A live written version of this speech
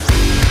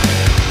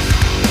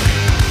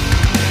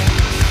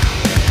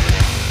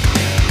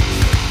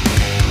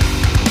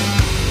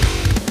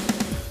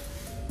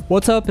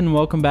What's up and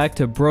welcome back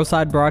to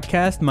Broside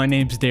Broadcast. My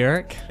name's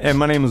Derek. And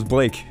my name is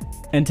Blake.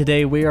 And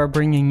today we are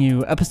bringing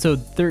you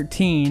episode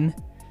 13.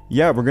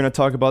 Yeah, we're going to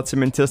talk about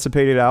some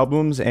anticipated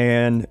albums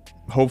and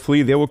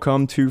hopefully they will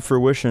come to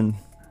fruition.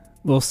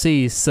 We'll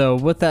see. So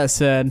with that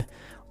said,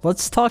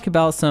 let's talk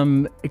about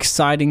some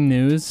exciting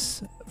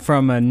news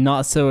from a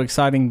not so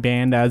exciting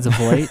band as of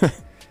late.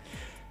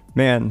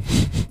 Man,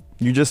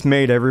 you just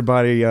made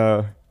everybody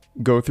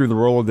go through the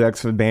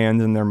Rolodex of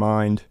bands in their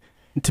mind.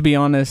 To be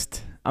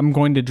honest, I'm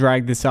going to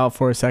drag this out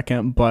for a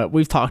second, but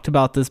we've talked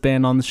about this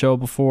band on the show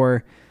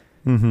before.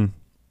 Mm-hmm.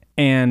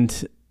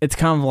 And it's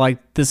kind of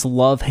like this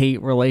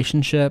love-hate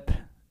relationship.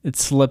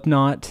 It's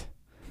Slipknot.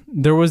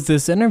 There was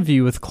this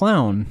interview with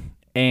Clown,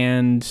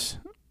 and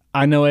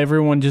I know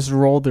everyone just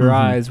rolled their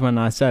eyes when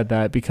I said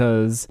that,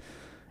 because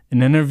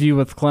an interview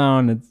with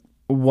Clown,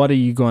 what are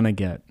you going to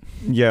get?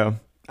 Yeah,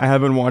 I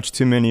haven't watched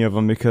too many of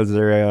them because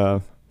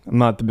I'm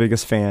not the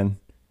biggest fan.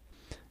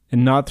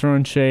 And not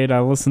throwing shade,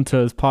 I listened to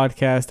his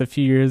podcast a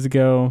few years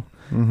ago.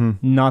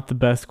 Not the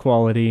best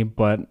quality,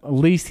 but at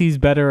least he's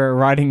better at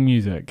writing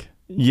music.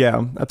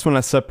 Yeah, that's when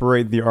I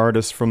separate the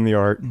artist from the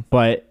art.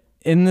 But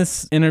in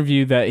this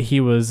interview that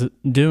he was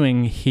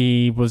doing,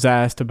 he was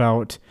asked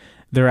about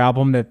their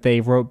album that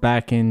they wrote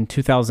back in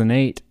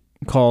 2008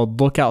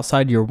 called Look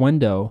Outside Your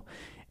Window.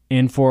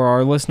 And for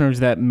our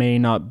listeners that may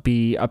not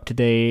be up to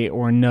date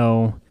or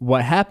know,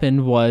 what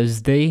happened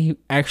was they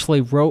actually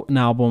wrote an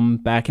album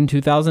back in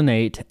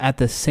 2008 at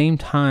the same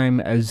time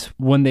as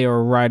when they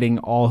were writing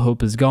All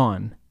Hope Is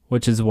Gone,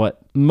 which is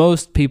what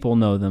most people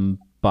know them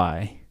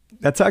by.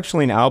 That's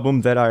actually an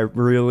album that I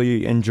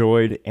really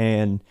enjoyed,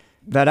 and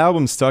that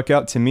album stuck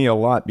out to me a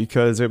lot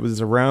because it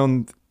was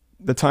around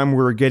the time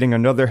we were getting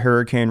another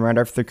hurricane right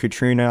after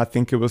Katrina. I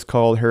think it was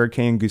called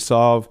Hurricane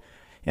Gustav.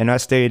 And I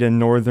stayed in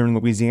northern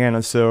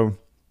Louisiana, so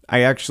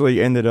I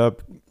actually ended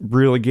up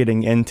really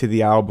getting into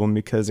the album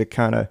because it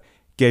kind of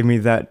gave me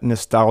that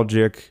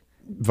nostalgic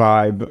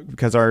vibe,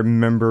 because I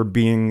remember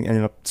being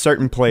in a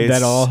certain place.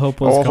 That all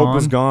hope was gone? All hope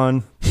was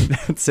gone.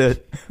 That's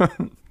it.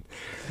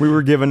 We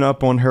were giving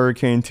up on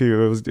Hurricane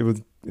 2. It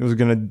was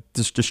going to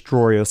just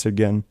destroy us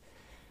again.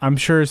 I'm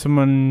sure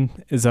someone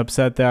is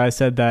upset that I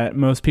said that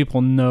most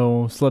people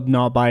know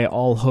Slipknot by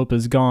All Hope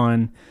Is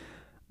Gone.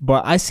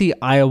 But I see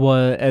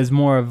Iowa as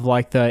more of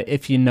like the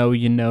If You Know,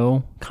 You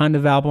Know kind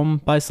of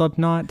album by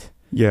Slipknot.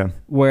 Yeah.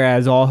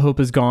 Whereas All Hope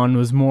Is Gone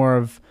was more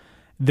of,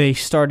 they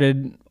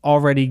started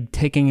already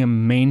taking a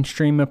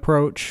mainstream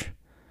approach.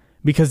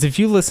 Because if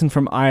you listen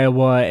from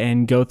Iowa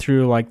and go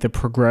through like the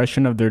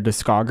progression of their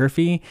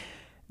discography,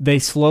 they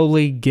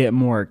slowly get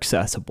more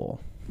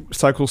accessible.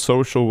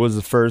 Psychosocial was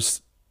the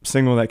first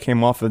single that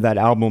came off of that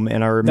album,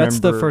 and I remember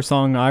that's the first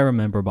song I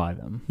remember by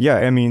them. Yeah,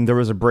 I mean, there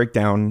was a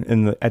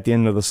breakdown at the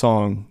end of the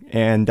song,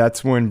 and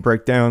that's when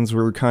breakdowns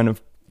were kind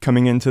of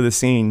coming into the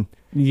scene.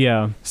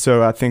 Yeah.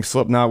 So I think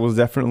Slipknot was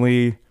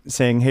definitely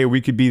saying, hey,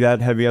 we could be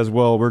that heavy as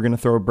well. We're going to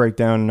throw a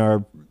breakdown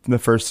in the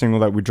first single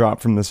that we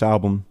dropped from this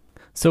album.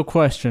 So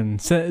question,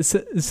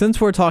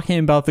 since we're talking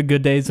about the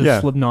good days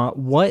of Slipknot,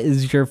 what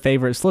is your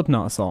favorite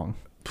Slipknot song?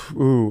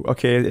 Ooh,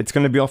 okay, it's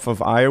going to be off of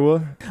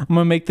Iowa. I'm going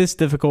to make this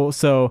difficult.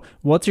 So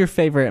what's your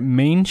favorite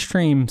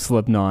mainstream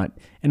Slipknot?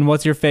 And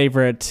what's your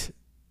favorite,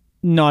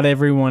 not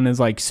everyone is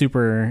like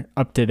super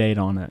up to date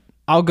on it?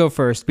 I'll go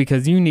first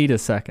because you need a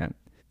second.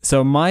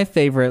 So my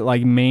favorite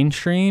like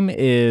mainstream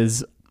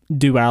is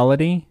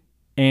Duality.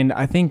 And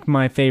I think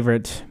my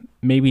favorite,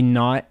 maybe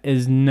not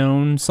as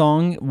known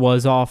song,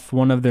 was off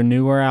one of their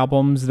newer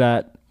albums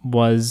that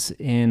was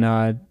in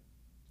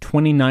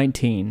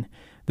 2019.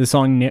 The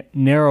song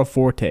Narrow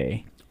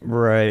Forte.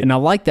 Right. And I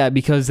like that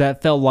because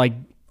that felt like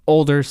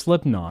older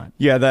Slipknot.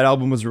 Yeah, that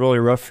album was really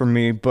rough for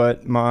me,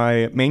 but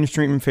my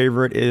mainstream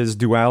favorite is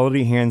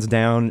Duality, hands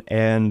down.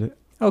 And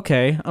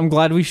okay, I'm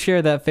glad we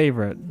share that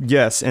favorite.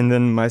 Yes, and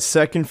then my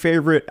second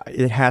favorite,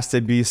 it has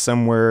to be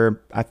somewhere,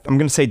 I'm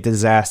going to say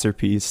Disaster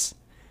Piece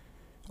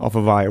off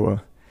of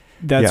Iowa.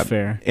 That's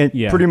fair.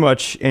 Pretty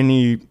much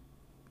any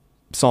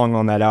song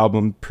on that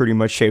album pretty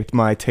much shaped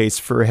my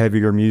taste for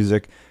heavier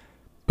music.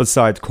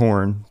 Besides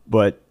Korn,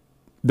 but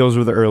those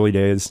were the early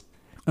days.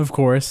 Of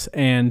course,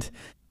 and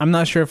I'm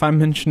not sure if I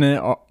mentioned it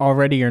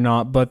already or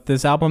not, but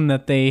this album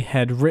that they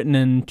had written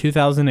in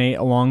 2008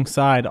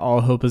 alongside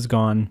All Hope Is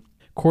Gone,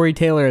 Corey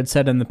Taylor had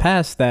said in the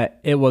past that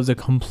it was a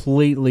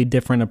completely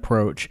different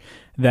approach,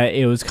 that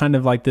it was kind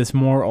of like this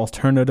more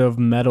alternative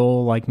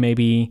metal, like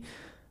maybe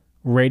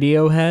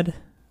Radiohead.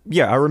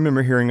 Yeah, I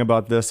remember hearing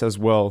about this as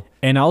well.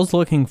 And I was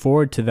looking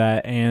forward to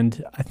that,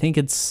 and I think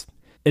it's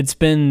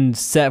been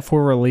set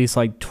for release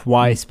like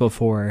twice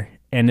before,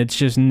 and it's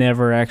just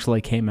never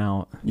actually came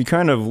out. You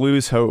kind of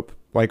lose hope,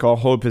 like All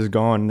Hope Is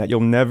Gone, that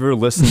you'll never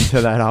listen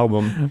to that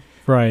album.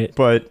 Right.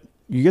 But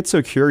you get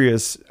so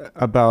curious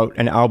about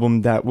an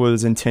album that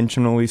was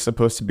intentionally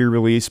supposed to be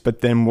released,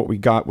 but then what we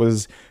got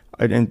was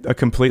a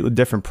completely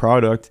different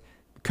product.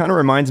 Kind of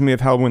reminds me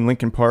of how when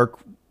Linkin Park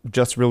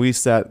just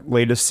released that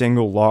latest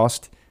single,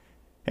 Lost,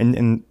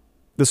 and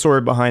the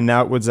story behind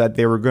that was that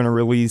they were going to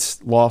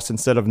release Lost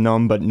instead of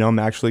Numb, but Numb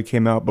actually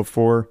came out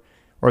before,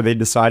 or they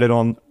decided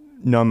on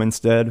numb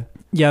instead.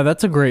 Yeah,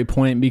 that's a great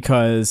point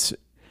because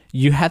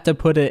you have to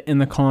put it in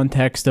the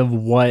context of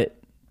what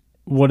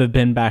would have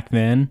been back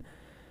then.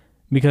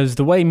 Because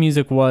the way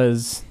music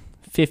was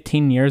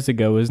 15 years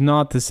ago is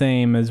not the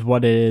same as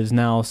what it is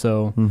now.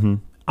 So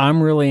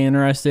I'm really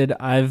interested.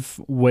 I've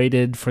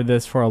waited for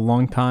this for a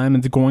long time.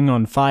 It's going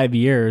on 5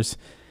 years.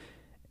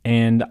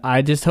 And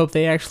I just hope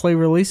they actually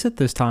release it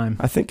this time.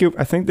 I think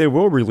they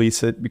will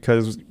release it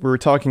because we were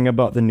talking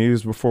about the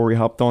news before we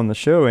hopped on the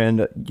show,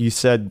 and you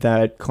said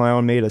that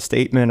Clown made a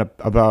statement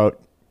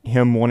about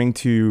him wanting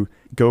to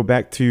go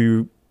back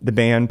to the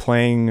band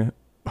playing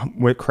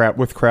with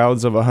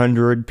crowds of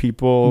 100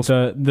 people.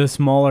 The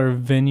smaller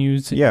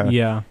venues.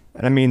 Yeah.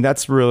 And I mean,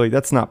 that's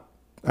not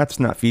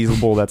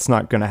feasible. That's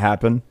not going to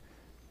happen.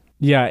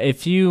 Yeah,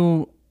 if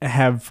you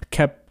have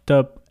kept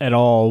up at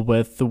all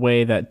with the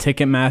way that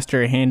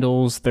Ticketmaster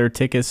handles their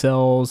ticket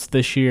sales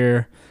this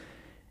year,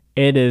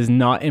 it is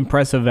not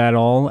impressive at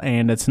all,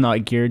 and it's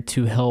not geared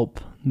to help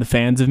the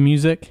fans of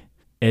music.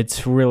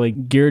 It's really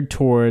geared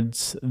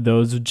towards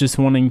those just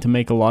wanting to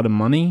make a lot of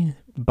money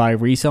by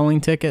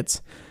reselling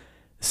tickets.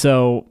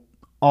 So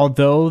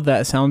although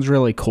that sounds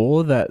really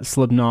cool that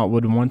Slipknot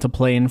would want to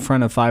play in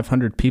front of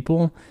 500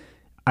 people,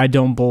 I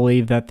don't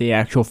believe that the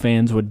actual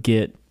fans would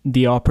get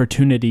the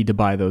opportunity to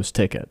buy those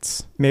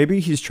tickets.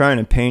 Maybe he's trying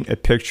to paint a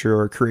picture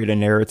or create a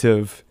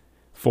narrative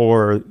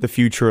for the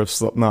future of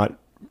Slipknot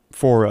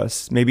for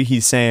us. Maybe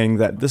he's saying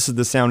that this is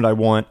the sound I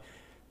want.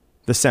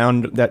 The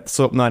sound that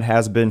Slipknot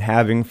has been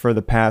having for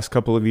the past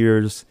couple of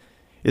years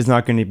is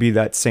not going to be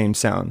that same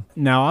sound.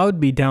 Now, I would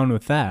be down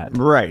with that.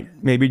 Right.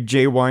 Maybe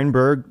Jay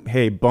Weinberg,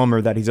 hey,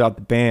 bummer that he's out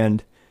the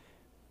band,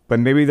 but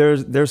maybe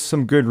there's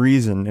some good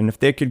reason. And if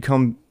they could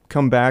come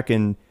back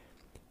and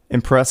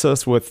impress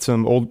us with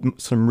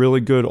some really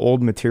good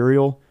old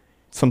material,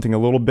 something a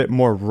little bit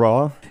more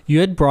raw. You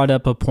had brought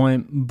up a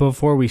point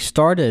before we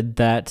started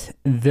that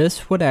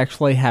this would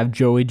actually have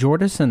Joey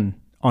Jordison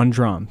on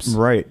drums.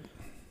 Right.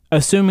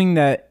 Assuming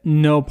that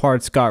no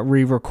parts got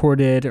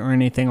re-recorded or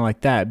anything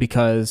like that,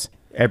 because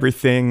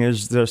everything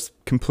is just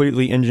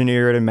completely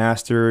engineered and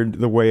mastered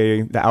the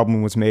way the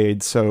album was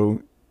made.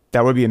 So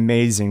that would be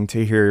amazing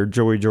to hear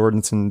Joey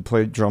Jordison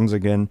play drums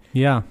again.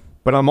 Yeah.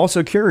 But I'm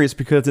also curious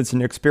because it's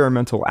an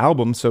experimental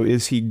album. So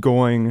is he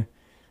going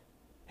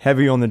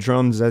heavy on the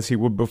drums as he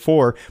would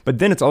before? But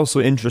then it's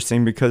also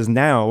interesting because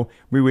now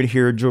we would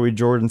hear Joey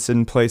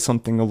Jordison play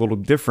something a little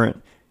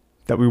different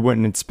that we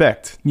wouldn't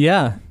expect.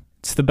 Yeah.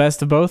 It's the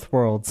best of both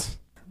worlds.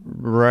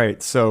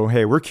 Right. So,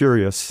 hey, we're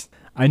curious.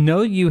 I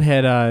know you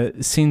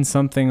had seen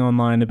something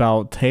online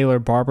about Taylor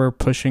Barber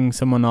pushing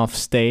someone off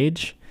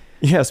stage.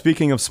 Yeah,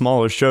 speaking of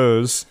smaller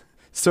shows.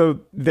 So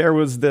there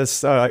was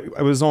this, I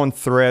was on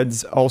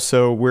Threads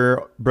also,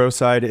 where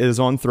Broside is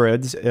on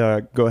Threads.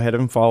 Go ahead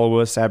and follow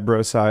us at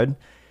Broside.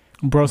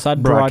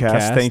 Broside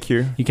Broadcast. Thank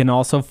you. You can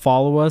also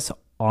follow us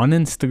on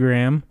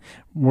Instagram.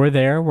 We're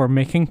there. We're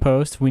making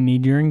posts. We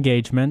need your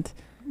engagement.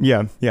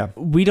 Yeah.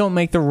 We don't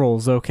make the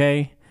rules,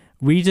 okay?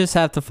 We just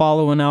have to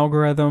follow an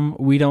algorithm.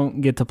 We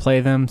don't get to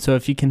play them. So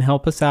if you can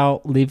help us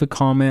out, leave a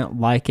comment,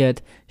 like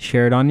it,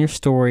 share it on your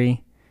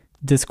story.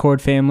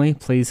 Discord family,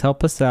 please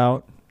help us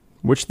out.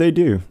 Which they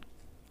do.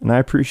 And I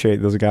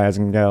appreciate those guys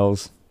and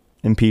gals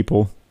and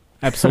people.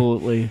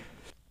 Absolutely.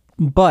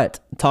 But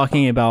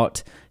talking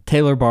about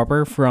Taylor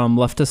Barber from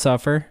Left to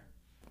Suffer.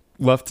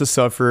 Left to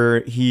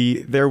Suffer,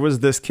 there was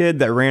this kid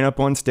that ran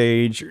up on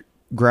stage,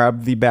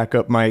 grabbed the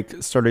backup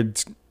mic,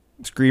 started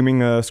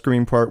screaming a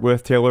scream part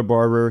with Taylor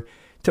Barber.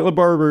 Taylor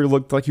Barber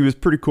looked like he was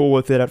pretty cool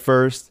with it at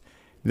first.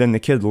 Then the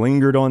kid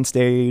lingered on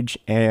stage,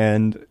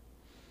 and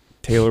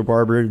Taylor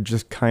Barber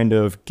just kind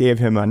of gave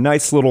him a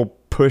nice little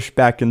push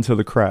back into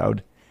the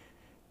crowd.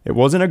 It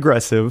wasn't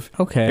aggressive.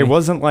 Okay. It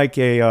wasn't like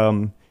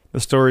the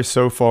story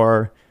so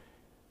far.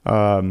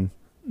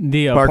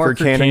 The Parker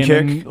Cannon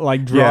kick,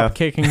 like drop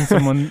kicking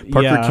someone.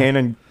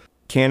 Parker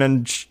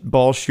Cannon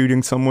ball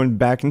shooting someone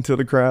back into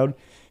the crowd.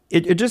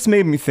 It just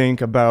made me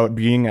think about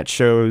being at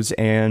shows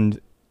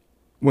and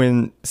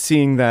when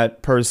seeing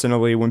that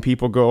personally, when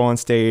people go on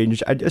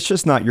stage, it's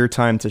just not your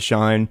time to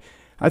shine.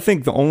 I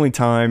think the only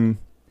time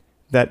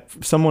that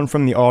someone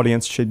from the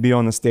audience should be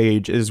on the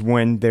stage is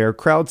when they're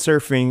crowd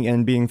surfing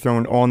and being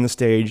thrown on the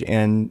stage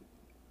and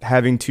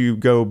having to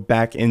go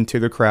back into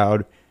the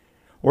crowd,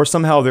 or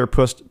somehow they're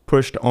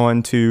pushed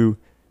onto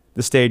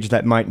the stage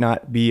that might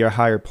not be a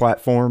higher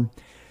platform.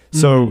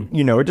 So,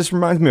 it just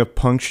reminds me of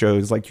punk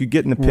shows. Like you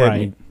get in the pit,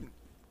 right.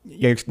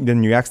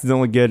 Then you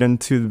accidentally get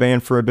into the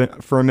band for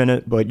a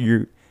minute, but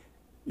you're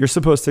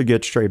supposed to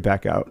get straight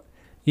back out.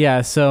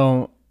 Yeah,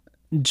 so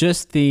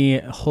just the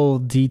whole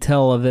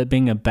detail of it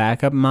being a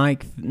backup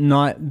mic,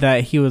 not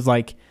that he was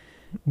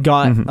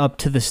got up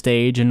to the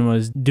stage and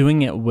was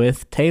doing it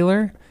with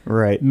Taylor,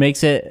 right,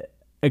 makes it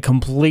a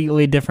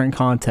completely different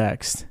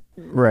context.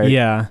 Right.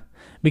 Yeah,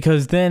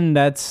 because then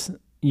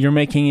you're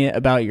making it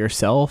about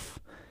yourself,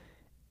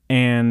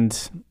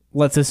 and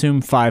let's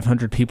assume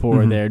 500 people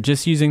were there,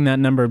 just using that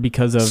number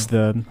because of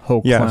the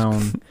whole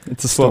clown.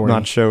 It's a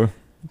Slipknot show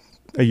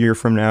a year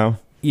from now.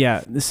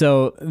 Yeah,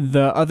 so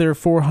the other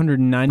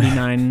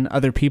 499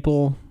 other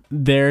people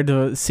there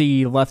to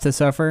see Left to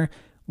Suffer,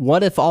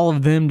 what if all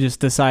of them just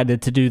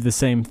decided to do the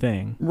same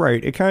thing?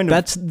 Right. It kind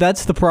of...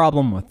 That's the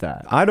problem with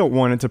that. I don't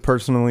want it to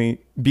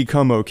personally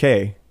become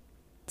okay.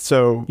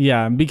 So...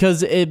 Yeah,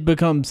 because it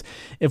becomes...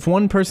 If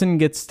one person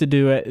gets to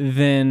do it,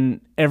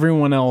 then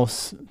everyone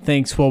else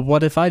thinks, well,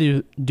 what if I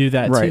do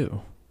that right.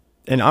 too?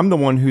 And I'm the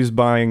one who's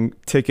buying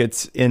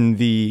tickets in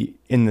the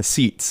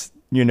seats,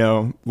 you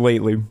know,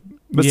 lately.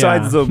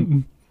 Besides a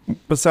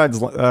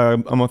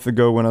month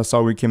ago when I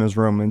saw We Came as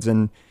Romans,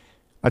 and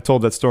I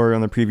told that story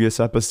on the previous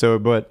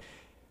episode, but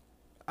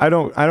I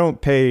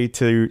don't pay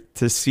to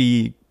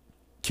see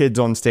kids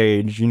on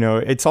stage, you know.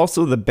 It's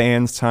also the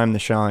band's time to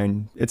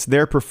shine. It's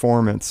their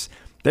performance.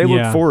 They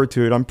look forward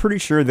to it. I'm pretty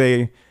sure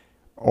they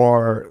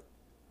are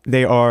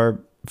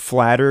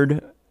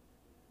flattered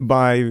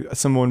by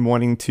someone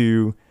wanting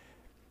to,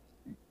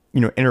 you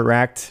know,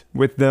 interact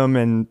with them,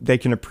 and they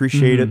can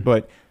appreciate it,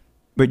 but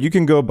you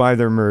can go buy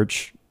their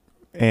merch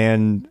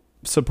and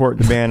support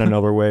the band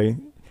another way.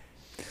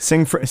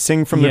 Sing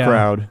from the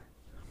crowd.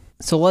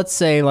 So let's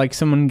say like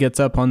someone gets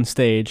up on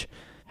stage.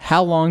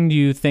 How long do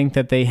you think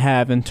that they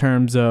have in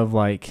terms of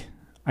like,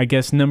 I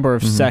guess, number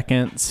of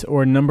seconds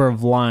or number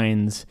of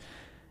lines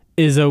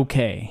is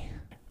okay?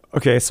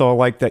 Okay, so I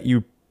like that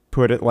you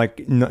put it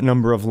like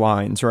number of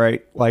lines,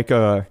 right? Like,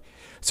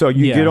 so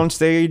you get on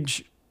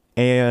stage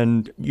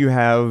and you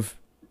have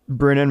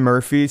Brennan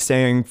Murphy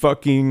saying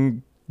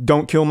fucking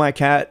don't kill my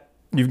cat.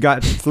 You've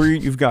got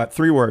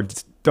three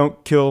words.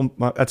 Don't kill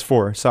my... That's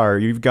 4.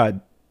 Sorry. You've got...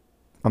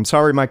 I'm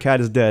sorry my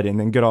cat is dead, and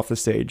then get off the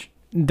stage.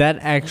 That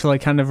actually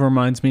kind of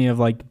reminds me of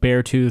like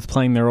Beartooth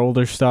playing their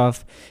older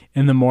stuff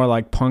in the more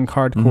like punk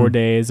hardcore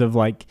days of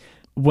like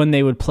when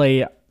they would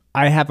play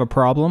I Have a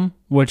Problem,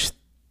 which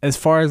as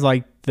far as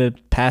like the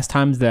past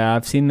times that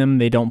I've seen them,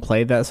 they don't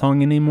play that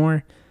song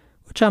anymore,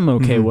 which I'm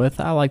okay with.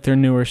 I like their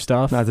newer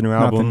stuff. Not the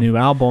new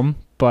album,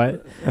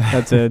 but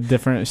that's a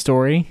different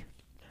story.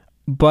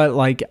 But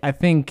like, I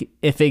think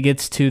if it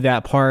gets to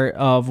that part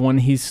of when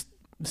he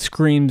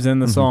screams in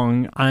the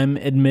song, I'm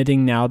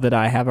admitting now that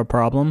I have a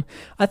problem,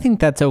 I think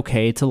that's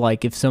okay to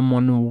like, if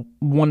someone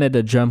wanted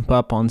to jump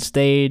up on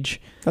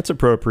stage. That's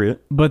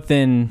appropriate. But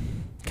then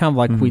kind of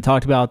like we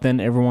talked about, then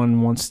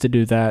everyone wants to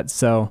do that.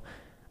 So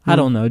I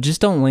don't know.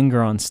 Just don't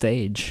linger on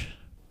stage.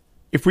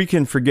 If we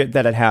can forget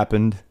that it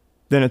happened,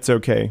 then it's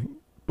okay.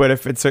 But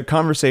if it's a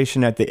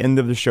conversation at the end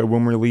of the show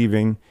when we're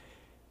leaving,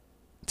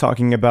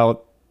 talking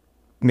about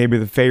maybe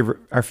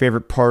our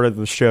favorite part of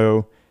the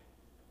show,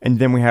 and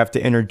then we have to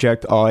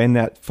interject, and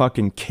that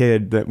fucking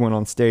kid that went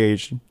on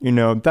stage, you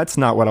know, that's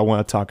not what I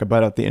want to talk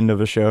about at the end of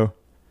the show.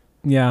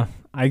 Yeah,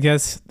 I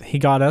guess he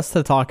got us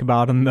to talk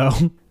about him,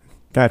 though.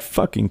 That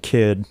fucking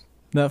kid.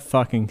 That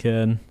fucking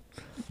kid.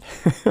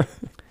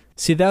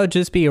 See, that would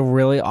just be a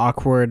really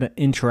awkward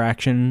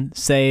interaction.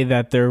 Say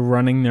that they're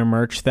running their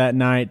merch that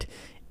night,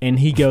 and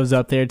he goes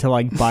up there to,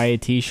 like, buy a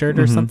t-shirt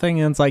or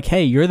something, and it's like,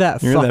 hey, you're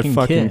that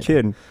fucking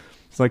kid.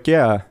 It's like,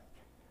 yeah,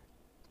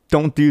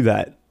 don't do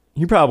that.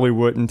 He probably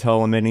wouldn't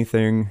tell him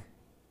anything.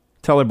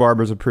 Taylor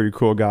Barber's a pretty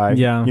cool guy.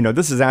 Yeah. You know,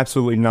 this is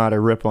absolutely not a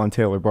rip on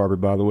Taylor Barber,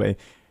 by the way.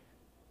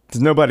 Because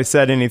no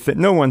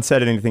one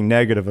said anything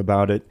negative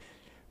about it.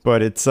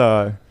 But it's,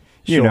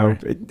 you know,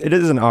 it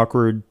is an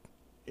awkward,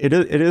 it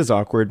is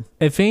awkward.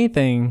 If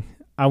anything,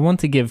 I want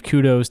to give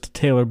kudos to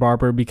Taylor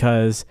Barber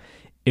because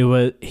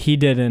he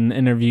did an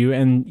interview,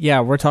 and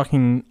yeah, we're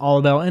talking all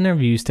about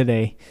interviews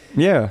today.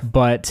 Yeah.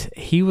 But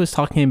he was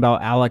talking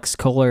about Alex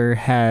Kohler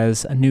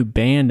has a new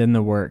band in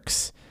the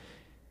works.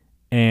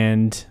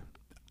 And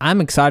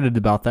I'm excited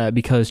about that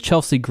because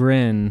Chelsea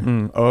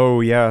Grin. Oh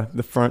yeah,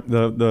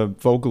 the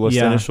vocalist,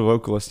 initial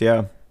vocalist,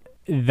 yeah.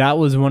 That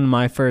was one of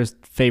my first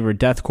favorite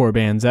deathcore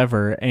bands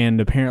ever,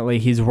 and apparently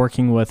he's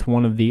working with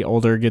one of the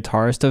older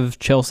guitarists of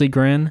Chelsea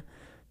Grin.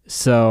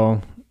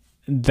 So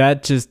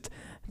that just...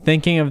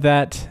 Thinking of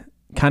that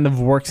kind of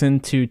works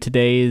into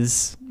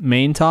today's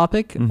main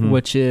topic,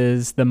 which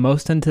is the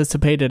most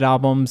anticipated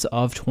albums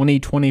of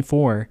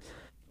 2024.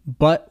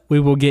 But we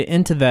will get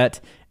into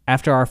that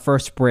after our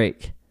first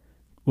break.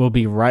 We'll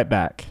be right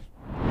back.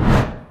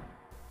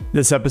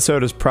 This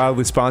episode is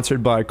proudly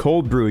sponsored by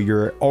Cold Brew,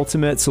 your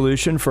ultimate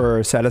solution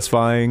for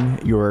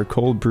satisfying your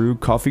cold brew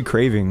coffee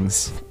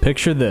cravings.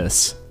 Picture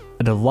this: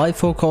 a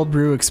delightful cold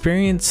brew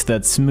experience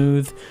that's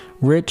smooth,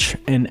 rich,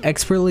 and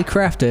expertly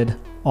crafted,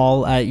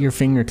 all at your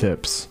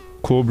fingertips.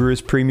 Cold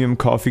Brew's premium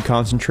coffee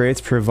concentrates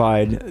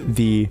provide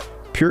the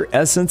pure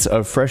essence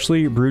of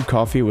freshly brewed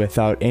coffee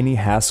without any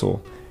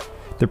hassle.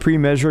 The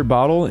pre-measured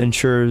bottle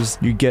ensures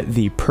you get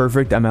the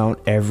perfect amount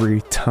every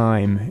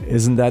time.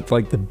 Isn't that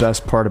like the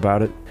best part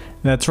about it?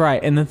 That's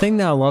right. And the thing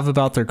that I love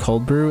about their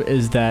cold brew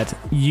is that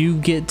you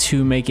get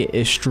to make it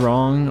as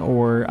strong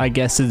or I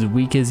guess as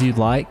weak as you'd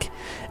like,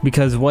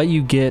 because what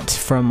you get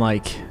from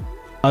like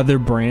other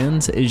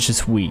brands is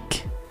just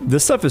weak.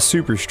 This stuff is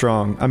super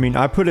strong. I mean,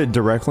 I put it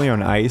directly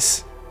on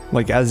ice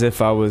Like as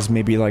if I was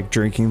maybe like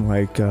drinking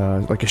like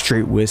a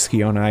straight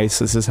whiskey on ice.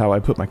 This is how I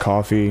put my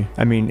coffee.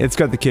 I mean, it's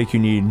got the kick you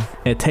need.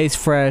 It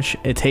tastes fresh.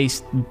 It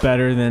tastes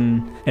better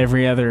than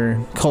every other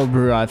cold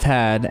brew I've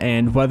had.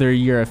 And whether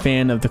you're a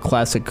fan of the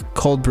classic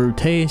cold brew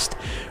taste,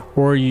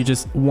 or you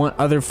just want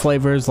other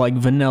flavors like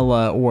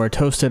vanilla or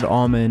toasted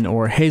almond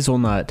or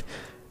hazelnut,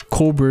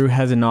 Cold Brew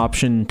has an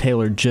option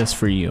tailored just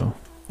for you.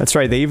 That's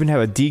right. They even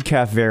have a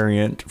decaf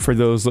variant for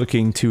those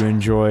looking to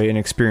enjoy an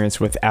experience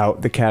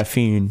without the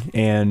caffeine.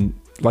 And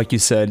like you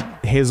said,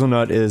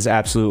 hazelnut is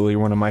absolutely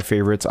one of my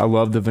favorites. I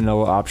love the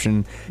vanilla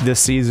option. This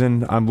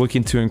season, I'm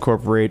looking to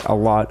incorporate a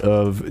lot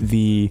of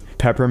the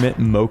peppermint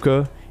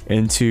mocha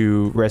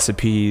into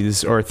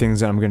recipes or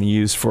things that I'm going to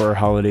use for our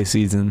holiday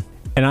season.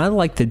 And I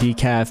like the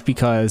decaf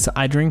because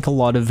I drink a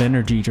lot of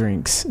energy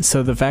drinks.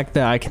 So the fact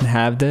that I can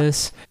have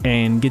this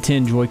and get to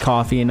enjoy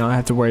coffee and not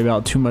have to worry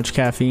about too much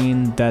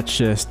caffeine, that's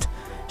just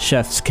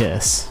chef's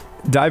kiss.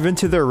 Dive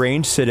into their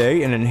range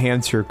today and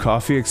enhance your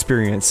coffee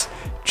experience.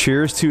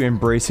 Cheers to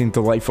embracing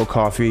delightful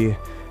coffee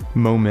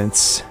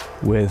moments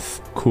with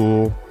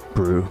Cool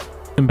Brew.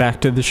 And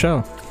back to the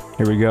show.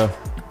 Here we go.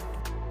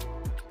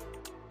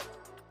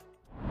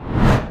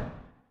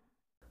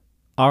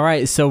 All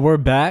right, so we're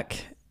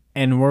back.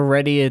 And we're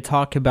ready to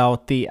talk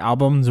about the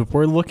albums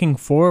we're looking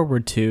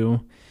forward to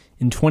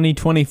in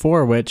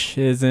 2024, which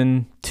is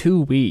in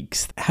 2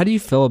 weeks. How do you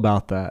feel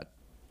about that?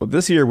 Well,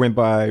 this year went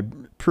by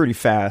pretty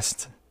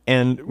fast.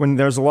 And when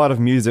there's a lot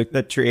of music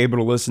that you're able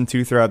to listen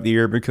to throughout the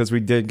year, because we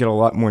did get a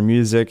lot more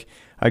music,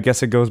 I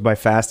guess it goes by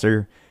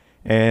faster.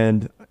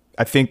 And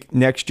I think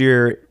next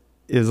year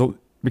is,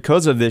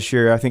 because of this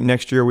year, I think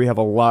next year we have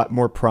a lot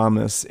more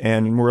promise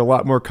and we're a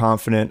lot more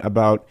confident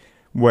about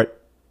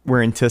what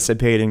we're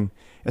anticipating,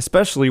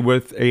 especially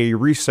with a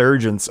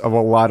resurgence of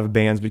a lot of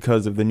bands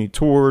because of the new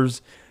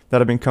tours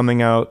that have been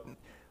coming out,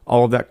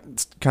 all of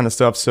that kind of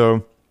stuff.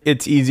 So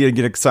it's easy to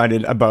get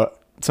excited about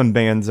some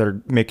bands that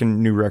are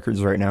making new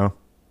records right now.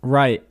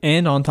 Right.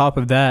 And on top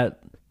of that,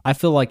 I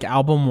feel like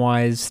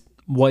album-wise,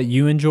 what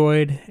you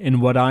enjoyed and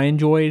what I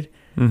enjoyed,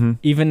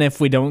 even if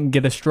we don't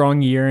get a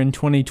strong year in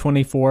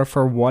 2024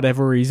 for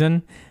whatever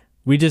reason,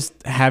 we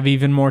just have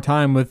even more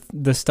time with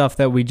the stuff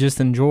that we just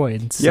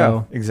enjoyed. So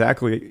yeah,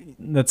 exactly.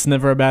 That's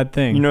never a bad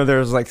thing. You know,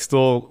 there's like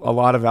still a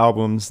lot of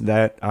albums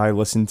that I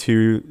listen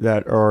to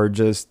that are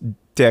just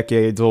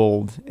decades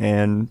old.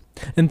 And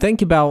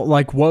think about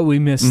like what we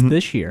missed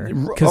this year.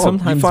 Because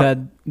sometimes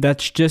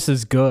that's just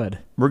as good.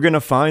 We're going to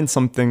find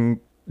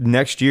something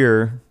next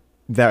year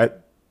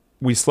that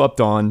we slept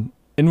on.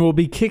 And we'll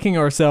be kicking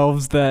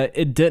ourselves that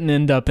it didn't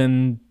end up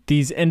in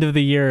these end of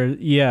the year.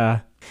 Yeah.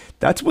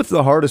 That's what's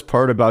the hardest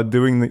part about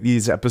doing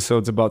these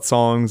episodes about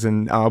songs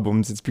and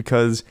albums. It's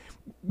because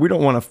we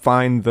don't want to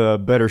find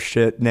the better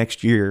shit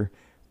next year,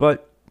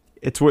 but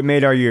it's what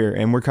made our year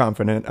and we're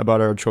confident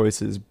about our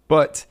choices.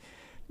 But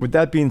with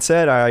that being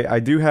said, I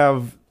do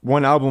have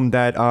one album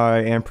that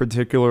I am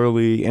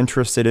particularly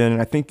interested in,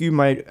 and I think you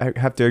might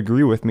have to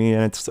agree with me,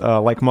 and it's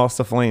Like Moths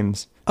to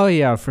Flames. Oh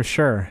yeah, for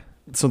sure.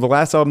 So the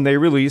last album they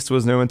released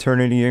was No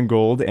Eternity in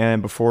Gold,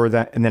 and before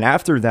that, and then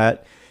after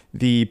that,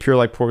 the Pure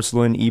Like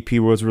Porcelain EP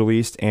was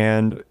released,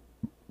 and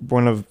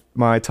one of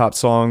my top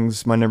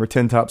songs, my number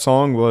 10 top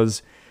song,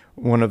 was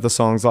one of the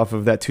songs off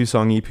of that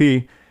 2-song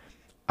EP.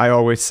 I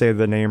always say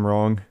the name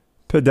wrong.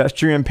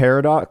 Pedestrian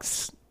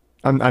Paradox.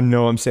 I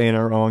know I'm saying it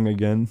wrong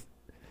again.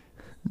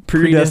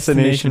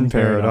 Predestination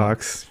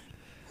Paradox.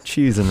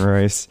 Cheese and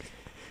rice.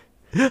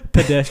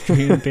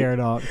 Pedestrian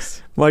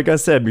Paradox. Like I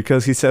said,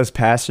 because he says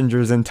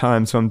passengers in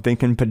time, so I'm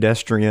thinking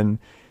pedestrian,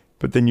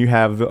 but then you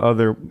have the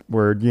other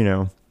word, you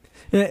know.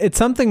 It's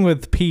something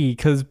with P,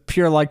 because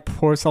Pure Like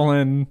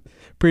Porcelain,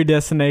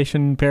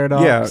 Predestination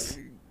Paradox.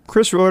 Yeah,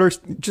 Chris Roeder,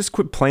 just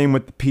quit playing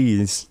with the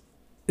P's.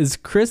 Is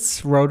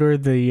Chris Roeder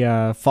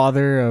the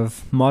father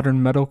of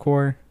modern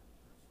metalcore?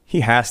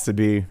 He has to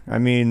be. I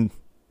mean,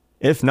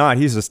 if not,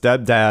 he's a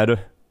stepdad.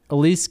 At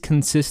least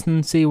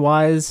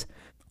consistency-wise,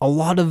 a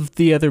lot of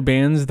the other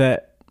bands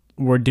that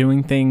were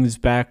doing things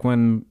back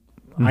when,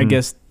 I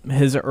guess,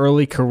 his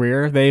early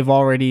career, they've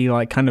already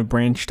like kind of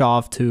branched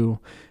off to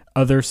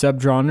other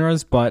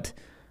subgenres, but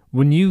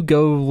when you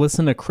go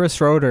listen to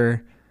Chris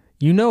Roeder,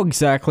 you know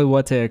exactly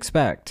what to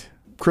expect.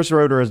 Chris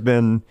Roeder has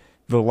been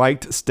the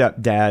liked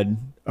stepdad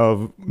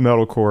of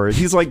metalcore.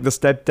 He's like the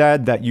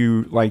stepdad that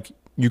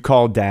you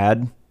call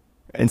dad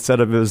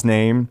instead of his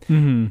name.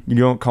 You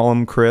don't call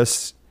him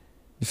Chris,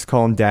 you just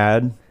call him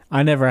dad.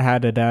 I never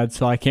had a dad,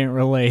 so I can't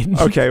relate.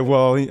 Okay,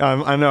 well,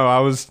 I know I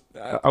was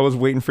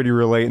waiting for you to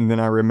relate, and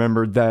then I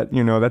remembered that,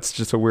 you know, that's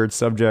just a weird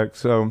subject,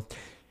 so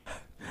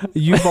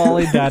you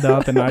volleyed that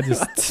up, and I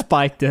just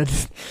spiked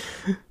it.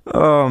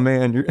 Oh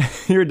man,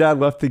 your dad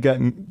left to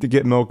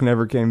get milk,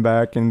 never came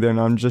back, and then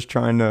I'm just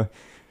trying to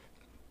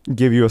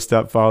give you a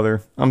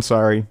stepfather. I'm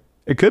sorry.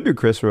 It could be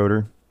Chris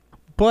Roeder.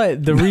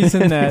 But the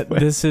reason that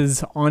this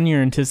is on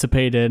your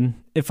anticipated,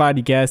 if I had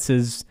to guess,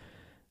 is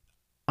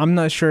I'm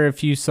not sure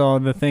if you saw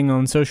the thing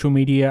on social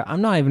media.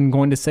 I'm not even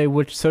going to say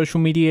which social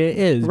media it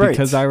is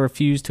because I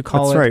refuse to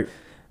call it. Right.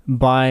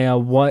 by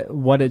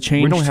what it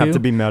changed. We don't have to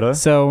be meta.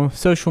 So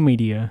social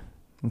media.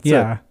 That's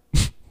Yeah.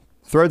 it.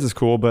 Threads is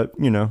cool, but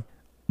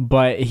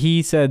But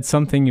he said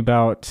something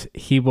about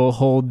he will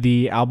hold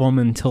the album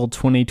until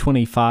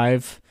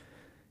 2025.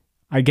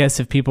 I guess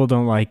if people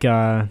don't like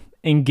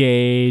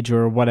engage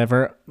or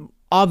whatever.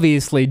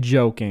 Obviously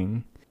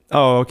joking.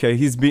 Oh, okay.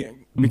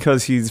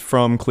 Because he's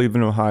from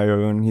Cleveland,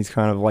 Ohio, and he's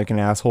kind of like an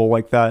asshole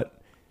like that.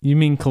 You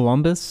mean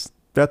Columbus?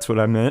 That's what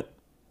I meant.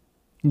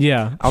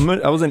 Yeah.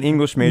 I was an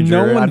English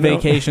major. No one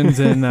vacations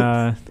in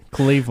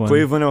Cleveland.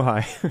 Cleveland,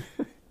 Ohio.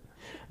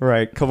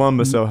 Right,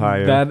 Columbus,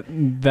 Ohio.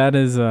 That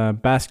is a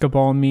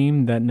basketball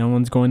meme that no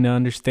one's going to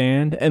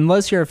understand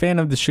unless you're a fan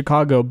of the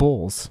Chicago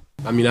Bulls.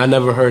 I mean, I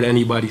never heard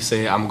anybody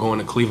say I'm going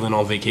to Cleveland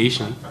on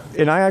vacation.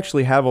 And I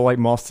actually have a like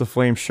Moths to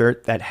Flame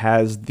shirt that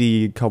has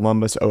the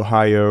Columbus,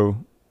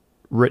 Ohio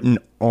written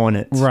on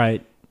it.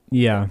 Right.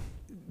 Yeah.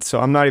 So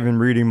I'm not even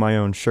reading my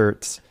own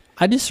shirts.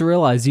 I just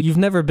realized you've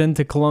never been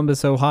to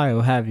Columbus, Ohio,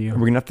 have you? Are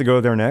we going to have to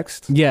go there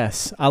next?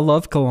 Yes. I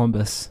love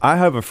Columbus. I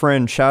have a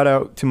friend, shout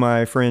out to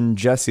my friend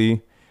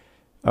Jessie.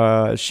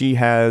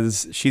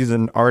 She's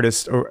an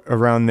artist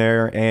around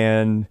there,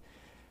 and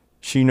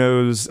she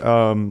knows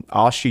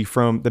Ashi,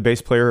 from the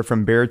bass player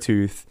from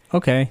Beartooth.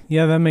 Okay,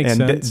 yeah, that makes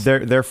sense.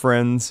 And they're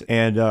friends,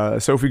 and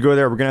so if we go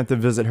there, we're gonna have to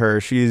visit her.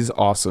 She's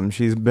awesome.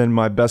 She's been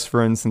my best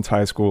friend since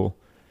high school.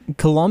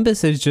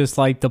 Columbus is just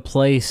like the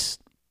place,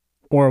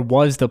 or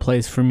was the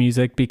place for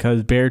music,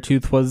 because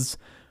Beartooth was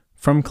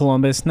from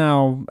Columbus,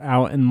 now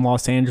out in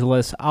Los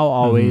Angeles. I'll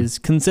always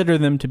consider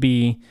them to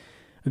be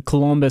a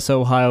Columbus,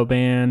 Ohio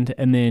band.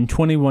 And then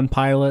 21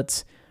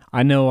 Pilots.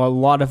 I know a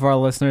lot of our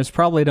listeners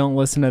probably don't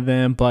listen to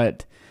them,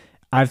 but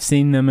I've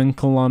seen them in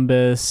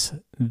Columbus.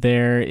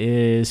 There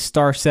is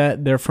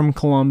Starset. They're from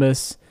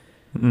Columbus.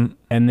 And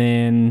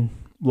then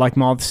like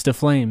Moths to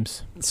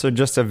Flames. So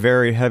just a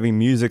very heavy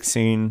music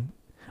scene.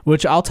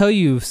 Which I'll tell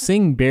you,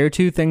 seeing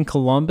Beartooth in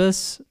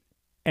Columbus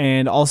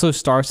and also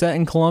Starset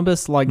in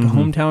Columbus, like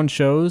hometown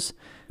shows,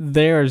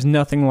 there's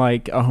nothing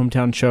like a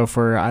hometown show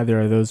for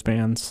either of those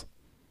bands.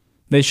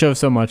 They show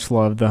so much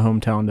love, the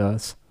hometown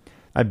does.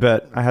 I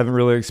bet. I haven't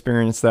really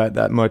experienced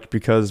that much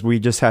because we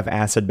just have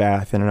Acid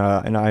Bath, and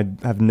I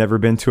have never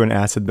been to an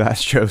Acid Bath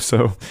show,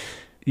 so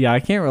yeah, I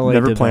can't relate.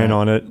 Never plan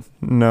on it.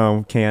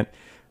 No, can't.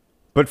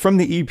 But from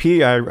the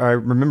EP, I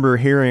remember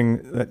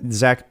hearing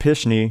Zach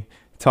Pishney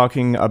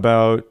talking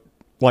about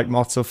like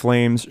Moths to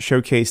Flames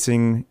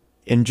showcasing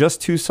in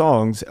just 2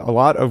 songs a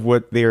lot of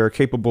what they are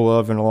capable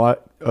of and a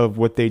lot of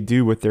what they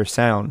do with their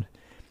sound.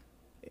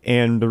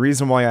 And the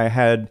reason why I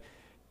had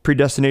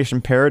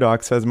Predestination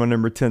Paradox as my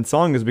number 10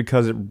 song is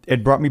because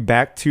it brought me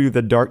back to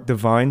the Dark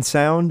Divine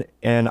sound,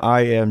 and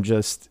I am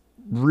just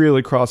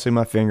really crossing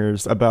my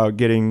fingers about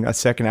getting a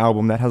second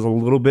album that has a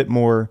little bit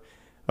more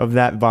of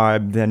that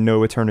vibe than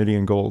No Eternity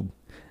in Gold.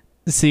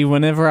 See,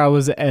 whenever I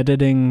was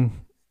editing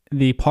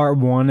the part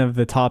 1 of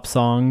the top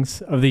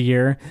songs of the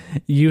year,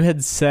 you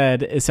had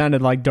said it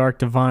sounded like Dark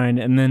Divine,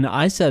 and then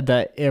I said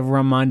that it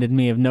reminded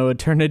me of No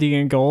Eternity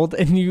in Gold,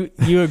 and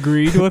you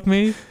agreed with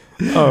me.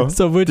 Oh,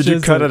 so which did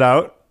you cut it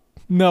out?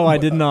 No, I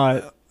did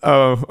not.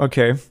 Oh,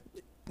 okay.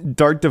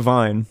 Dark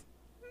Divine.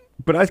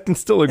 But I can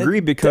still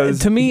agree because...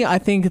 To me, I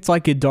think it's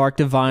like a Dark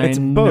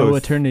Divine, No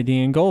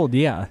Eternity in Gold,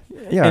 yeah.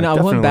 Yeah, and I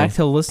definitely. went back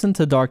to listen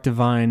to Dark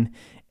Divine,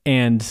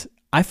 and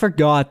I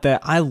forgot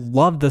that I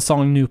love the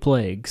song New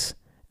Plagues.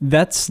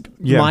 That's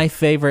my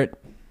favorite,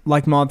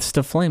 like, Moths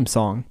to Flame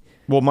song.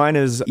 Well, mine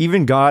is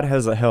Even God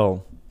Has a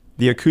Hell.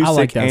 The acoustic I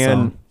like that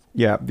song.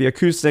 Yeah, the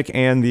acoustic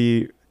and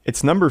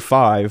it's number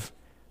 5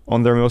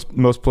 on their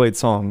most played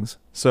songs.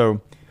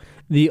 So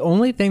the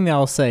only thing that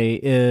I'll say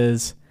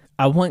is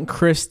I want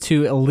Chris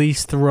to at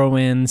least throw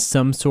in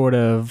some sort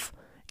of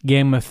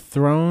Game of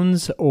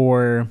Thrones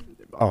or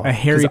a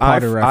Harry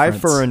Potter reference. Eye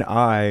for an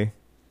Eye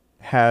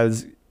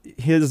has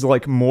his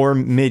like more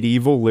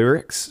medieval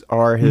lyrics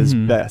are his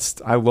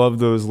best. I love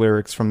those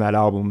lyrics from that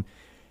album.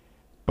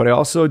 But I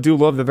also do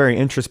love the very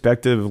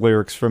introspective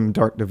lyrics from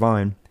Dark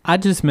Divine. I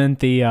just meant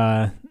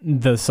the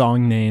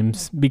song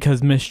names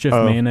because Mischief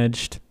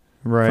Managed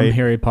from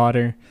Harry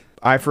Potter.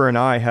 Eye for an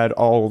Eye had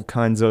all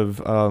kinds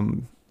of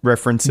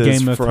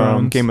references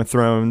from Game of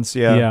Thrones.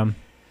 Yeah.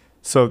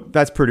 So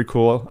that's pretty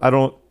cool.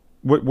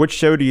 Which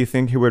show do you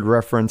think he would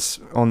reference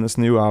on this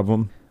new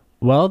album?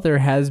 Well, there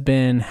has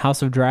been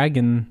House of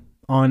Dragon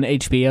on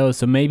HBO,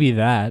 so maybe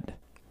that.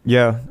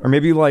 Yeah, or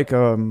maybe like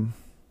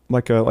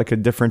a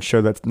different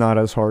show that's not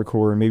as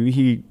hardcore. Maybe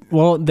he...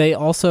 Well, they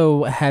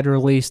also had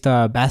released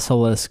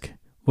Basilisk,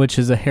 which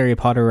is a Harry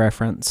Potter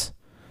reference.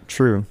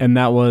 True. And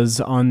that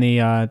was on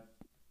the...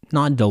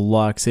 not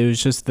deluxe. It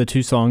was just the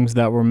 2 songs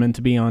that were meant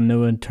to be on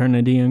No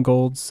Eternity in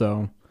Gold.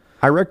 So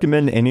I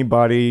recommend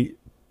anybody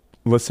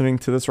listening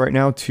to this right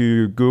now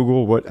to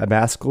Google what a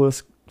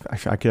basilisk.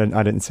 I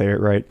didn't say it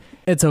right.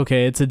 It's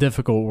okay. It's a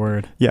difficult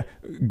word. Yeah,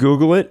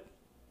 Google it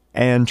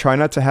and try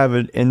not to have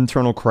an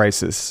internal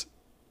crisis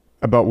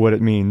about what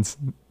it means.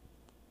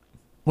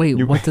 Wait,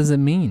 what does it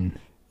mean?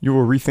 You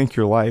will rethink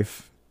your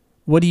life.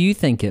 What do you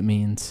think it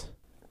means?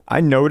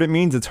 I know what it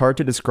means. It's hard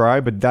to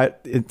describe,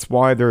 but it's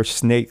why there are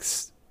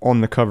snakes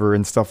on the cover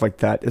and stuff like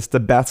that. It's the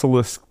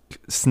basilisk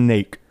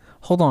snake.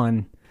 Hold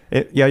on.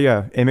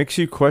 Yeah. It makes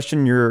you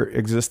question your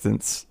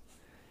existence.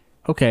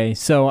 Okay,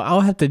 so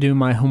I'll have to do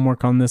my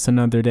homework on this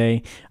another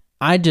day.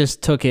 I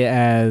just took it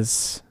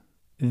as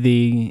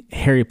the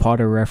Harry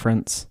Potter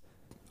reference.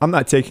 I'm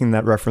not taking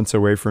that reference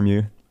away from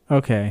you.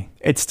 Okay.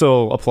 It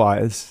still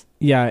applies.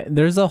 Yeah,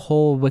 there's a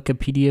whole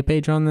Wikipedia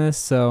page on this,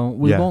 so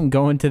we won't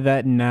go into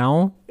that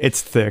now.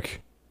 It's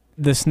thick.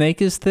 The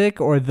snake is thick,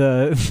 or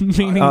the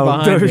meaning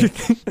behind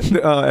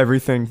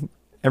it?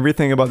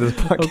 Everything about this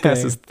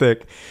podcast is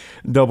thick.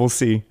 Double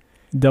C.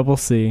 Double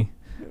C.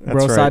 That's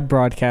Roadside right.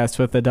 Broadcast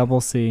with a double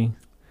C.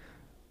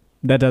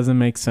 That doesn't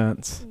make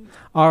sense.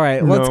 All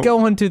right, let's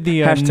go into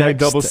the hashtag next.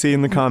 double C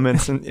in the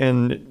comments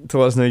and to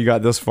let us know you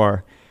got this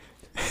far.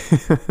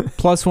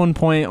 Plus 1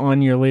 point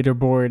on your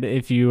leaderboard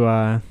if you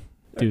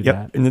do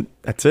that. And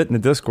that's it in the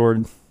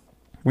Discord.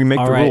 We make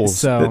the rules.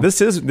 So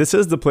this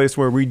is the place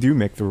where we do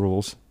make the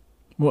rules.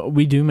 Well,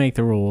 we do make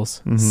the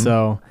rules. Mm-hmm.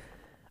 So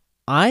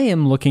I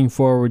am looking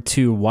forward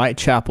to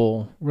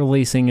Whitechapel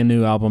releasing a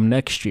new album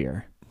next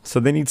year. So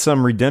they need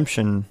some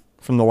redemption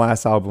from the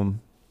last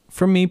album.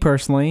 For me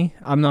personally,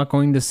 I'm not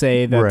going to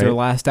say that their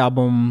last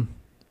album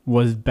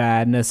was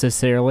bad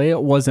necessarily.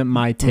 It wasn't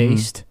my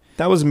taste. Mm-hmm.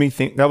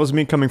 That was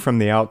me coming from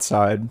the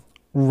outside.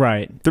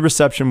 Right. The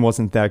reception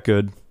wasn't that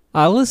good.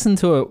 I listened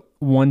to it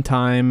one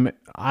time.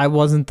 I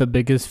wasn't the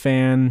biggest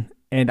fan,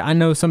 and I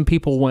know some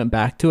people went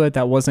back to it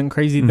that wasn't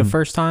crazy the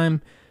first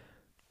time.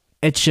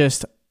 It's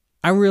just,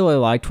 I really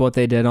liked what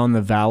they did on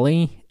The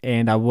Valley,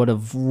 and I would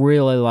have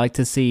really liked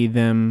to see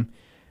them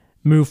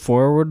move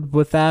forward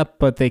with that,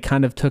 but they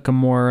kind of took a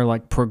more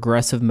like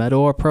progressive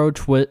metal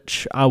approach,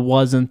 which I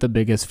wasn't the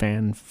biggest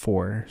fan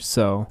for.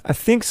 So I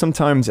think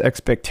sometimes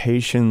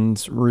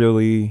expectations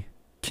really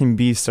can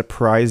be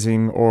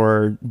surprising,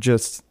 or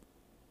just,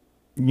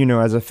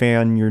 as a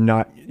fan, you're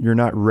not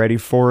ready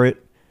for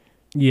it.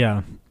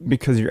 Yeah.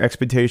 Because your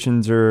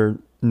expectations are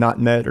not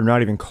met or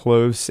not even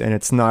close, and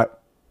it's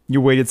not,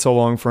 you waited so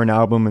long for an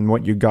album and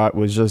what you got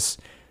was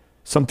just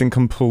something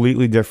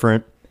completely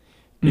different.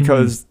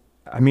 Because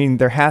I mean,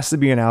 there has to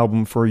be an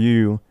album for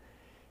you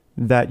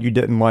that you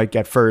didn't like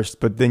at first,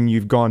 but then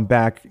you've gone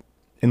back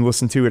and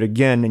listened to it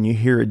again and you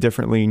hear it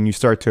differently and you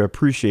start to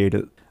appreciate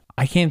it.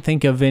 I can't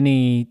think of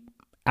any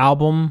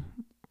album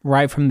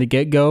right from the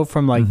get-go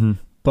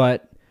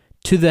but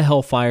To the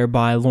Hellfire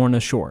by Lorna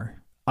Shore.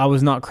 I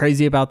was not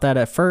crazy about that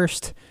at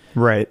first.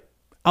 Right.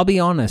 I'll be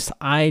honest,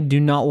 I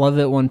do not love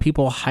it when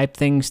people hype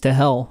things to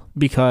hell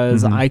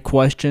because I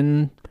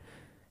question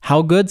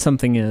how good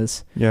something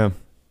is. Yeah.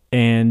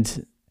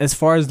 And as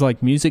far as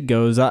like music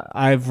goes,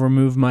 I've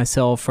removed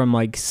myself from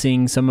like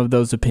seeing some of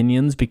those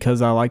opinions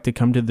because I like to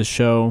come to the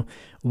show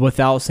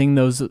without seeing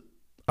those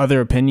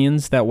other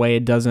opinions. That way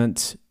it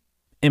doesn't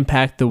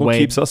impact the way... It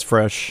keeps us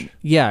fresh.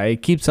 Yeah,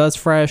 it keeps us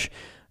fresh.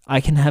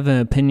 I can have an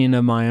opinion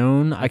of my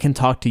own. I can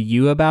talk to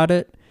you about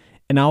it.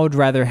 And I would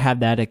rather have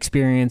that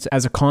experience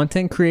as a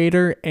content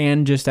creator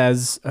and just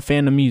as a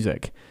fan of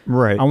music.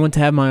 Right. I want to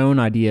have my own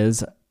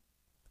ideas.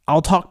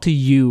 I'll talk to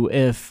you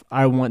if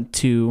I want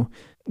to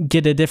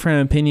get a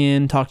different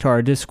opinion, talk to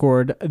our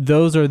Discord.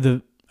 Those are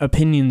the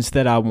opinions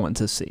that I want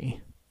to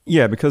see.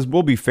 Yeah, because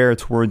we'll be fair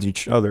towards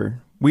each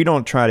other. We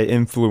don't try to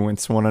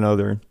influence one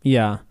another.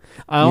 Yeah.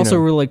 I also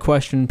really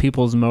question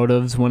people's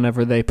motives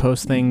whenever they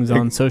post things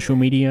on social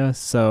media,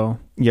 so...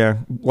 Yeah,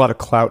 a lot of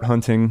clout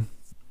hunting.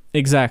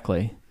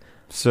 Exactly.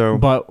 So...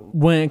 But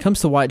when it comes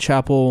to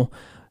Whitechapel,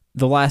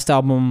 the last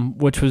album,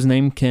 which was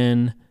named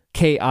Kin,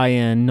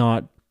 K-I-N,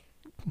 not...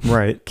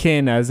 Right.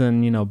 Kin as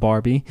in,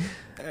 Barbie...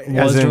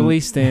 was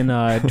released in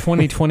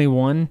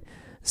 2021.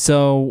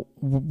 So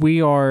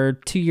we are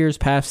 2 years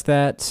past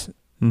that.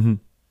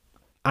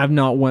 I've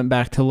not went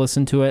back to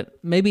listen to it.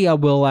 Maybe I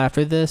will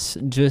after this.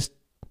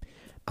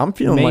 I'm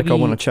feeling like I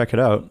want to check it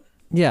out.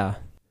 Yeah.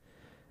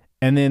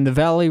 And then The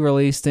Valley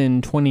released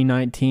in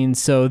 2019.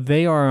 So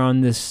they are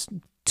on this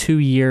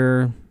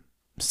 2-year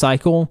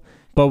cycle.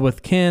 But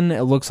with Kin,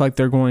 it looks like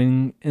they're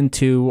going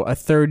into a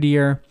third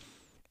year.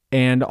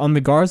 And on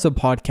the Garza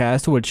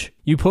podcast, which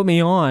you put me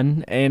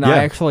on, and I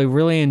actually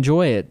really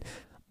enjoy it.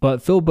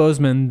 But Phil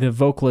Bozeman, the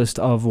vocalist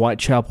of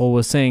Whitechapel,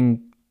 was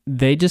saying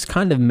they just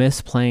kind of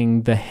miss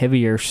playing the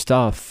heavier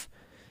stuff.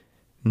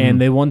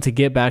 And they want to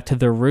get back to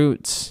their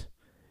roots.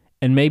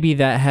 And maybe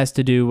that has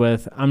to do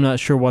with, I'm not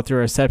sure what the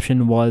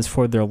reception was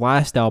for their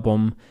last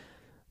album,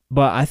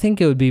 but I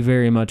think it would be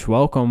very much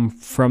welcome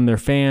from their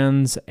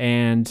fans.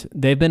 And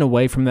they've been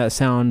away from that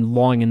sound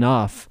long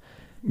enough.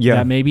 Yeah,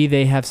 that maybe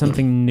they have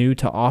something new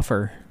to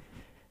offer.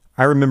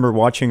 I remember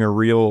watching a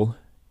reel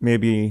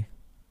maybe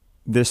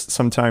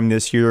sometime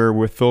this year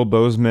with Phil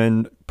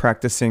Bozeman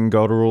practicing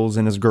gutturals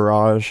in his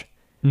garage,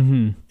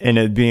 and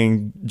it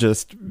being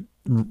just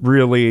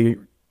really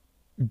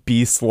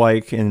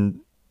beast-like and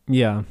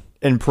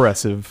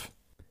impressive.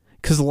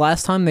 Because the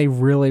last time they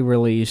really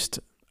released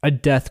a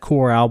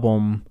deathcore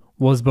album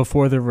was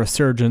before the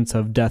resurgence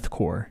of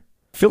deathcore.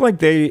 I feel like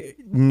they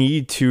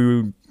need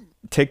to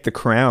take the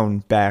crown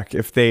back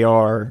if they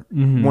are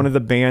one of the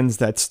bands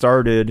that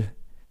started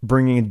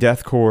bringing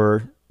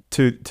deathcore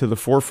to the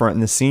forefront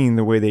in the scene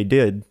the way they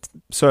did.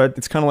 So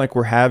it's kind of like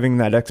we're having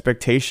that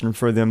expectation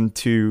for them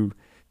to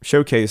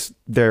showcase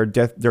their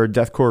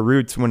deathcore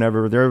roots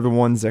whenever they're the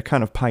ones that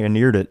kind of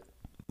pioneered it.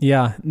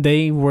 Yeah,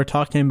 they were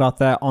talking about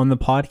that on the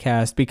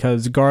podcast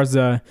because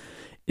Garza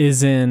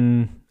is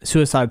in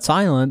Suicide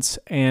Silence,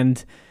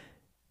 and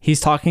he's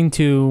talking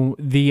to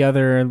the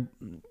other,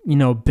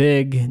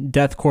 big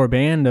deathcore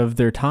band of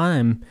their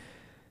time.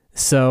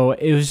 So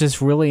it was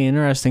just really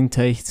interesting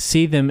to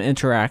see them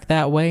interact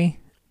that way.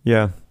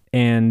 Yeah.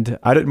 And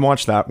I didn't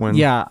watch that one.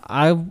 Yeah,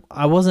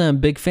 I wasn't a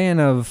big fan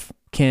of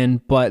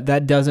Ken, but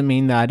that doesn't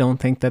mean that I don't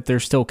think that they're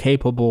still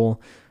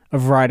capable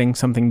of writing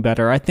something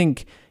better. I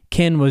think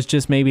Ken was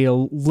just maybe a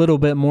little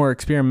bit more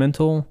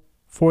experimental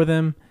for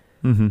them.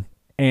 Mm-hmm.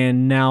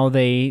 And now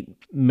they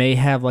may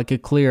have like a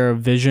clearer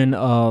vision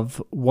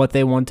of what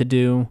they want to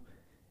do.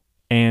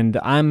 And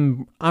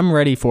I'm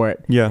ready for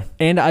it. Yeah.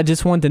 And I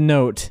just want to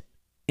note,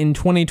 in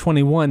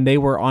 2021, they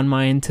were on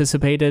my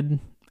anticipated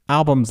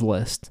albums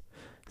list.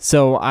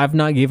 So I've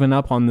not given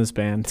up on this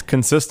band. It's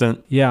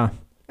consistent. Yeah.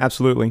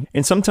 Absolutely.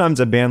 And sometimes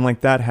a band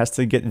like that has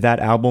to get that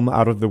album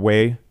out of the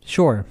way.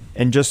 Sure.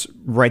 And just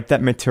write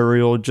that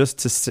material just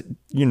to,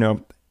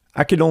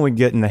 I could only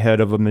get in the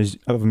head of a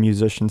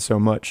musician so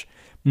much.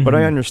 Mm-hmm. But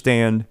I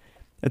understand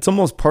it's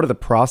almost part of the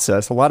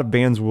process. A lot of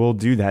bands will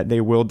do that.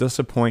 They will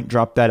disappoint,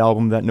 drop that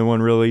album that no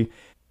one really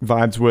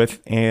vibes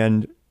with.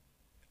 And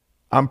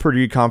I'm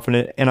pretty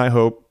confident, and I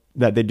hope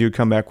that they do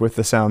come back with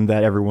the sound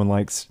that everyone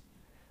likes.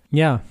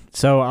 Yeah.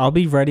 So I'll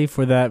be ready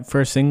for that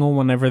first single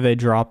whenever they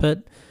drop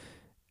it.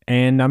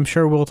 And I'm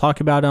sure we'll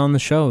talk about it on the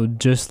show,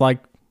 just like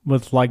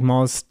with Like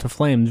Moths to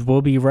Flames.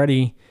 We'll be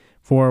ready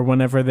for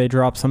whenever they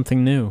drop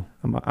something new.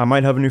 I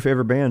might have a new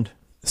favorite band.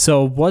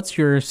 So what's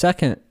your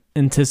second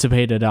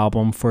anticipated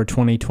album for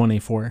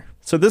 2024?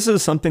 So this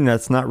is something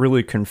that's not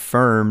really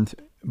confirmed,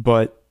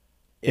 but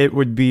it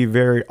would be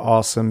very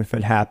awesome if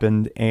it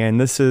happened. And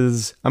I'm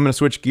going to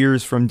switch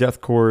gears from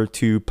deathcore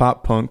to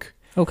pop punk.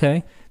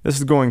 Okay. This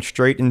is going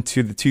straight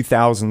into the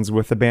 2000s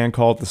with a band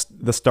called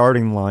The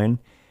Starting Line.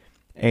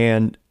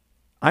 And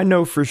I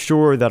know for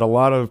sure that a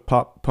lot of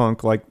pop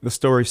punk, like The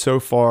Story So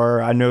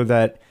Far, I know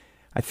that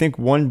I think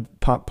one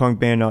pop punk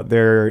band out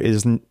there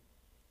is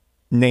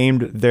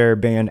named their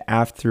band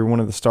after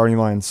one of the Starting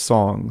Line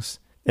songs.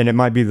 And it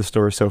might be The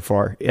Story So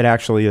Far. It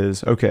actually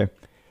is. Okay,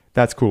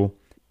 that's cool.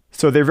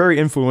 So they're very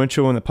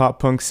influential in the pop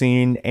punk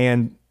scene,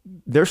 and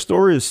their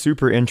story is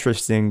super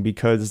interesting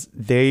because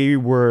they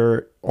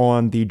were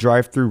on the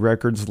Drive-Thru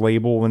Records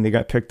label when they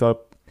got picked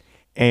up.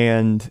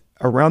 And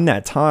around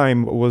that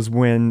time was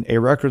when a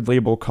record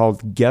label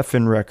called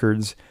Geffen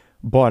Records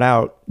bought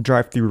out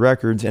Drive-Thru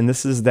Records. And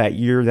this is that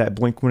year that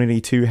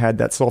Blink-182 had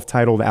that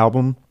self-titled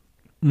album.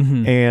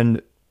 Mm-hmm.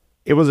 And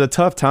it was a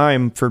tough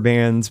time for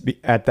bands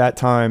at that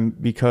time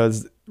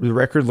because the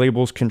record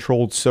labels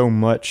controlled so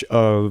much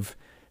of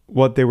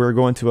what they were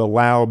going to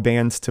allow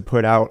bands to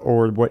put out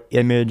or what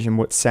image and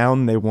what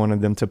sound they wanted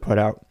them to put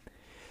out.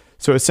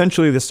 So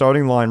essentially, The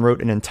Starting Line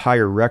wrote an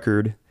entire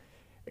record.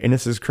 And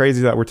this is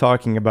crazy that we're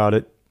talking about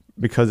it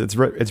because it's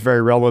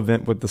very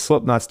relevant with the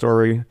Slipknot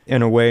story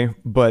in a way.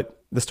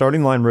 But The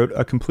Starting Line wrote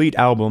a complete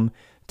album,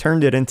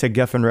 turned it into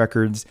Geffen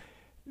Records.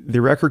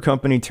 The record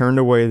company turned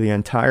away the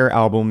entire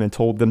album and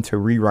told them to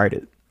rewrite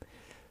it.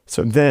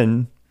 So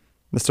then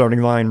The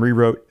Starting Line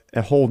rewrote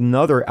a whole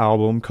nother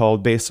album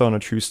called Based on a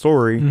True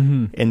Story.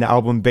 Mm-hmm. And the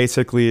album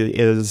basically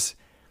is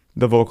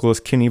the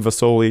vocalist Kenny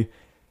Vasoli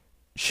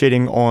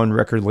shitting on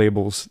record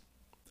labels.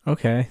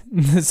 Okay.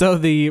 So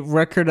the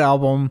record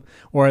album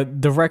or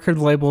the record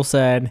label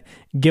said,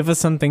 give us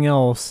something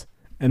else.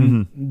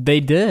 And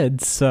they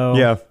did. So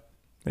yeah,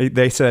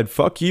 they said,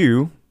 fuck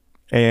you.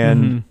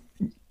 And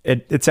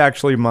it's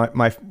actually my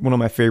one of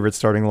my favorite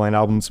Starting Line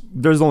albums.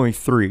 There's only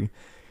 3,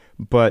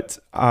 but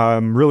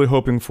I'm really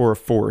hoping for a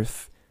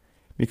 4th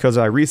because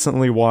I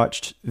recently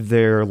watched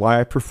their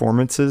live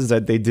performances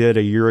that they did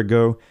a year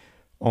ago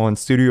on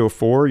Studio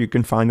 4. You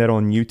can find that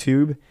on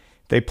YouTube.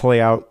 They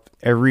play out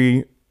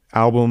every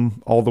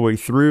album all the way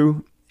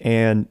through,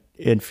 and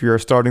if you're a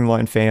Starting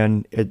Line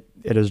fan, it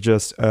is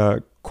just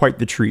quite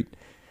the treat.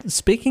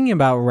 Speaking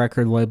about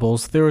record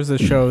labels, there was a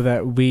show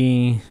that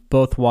we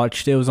both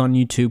watched. It was on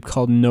YouTube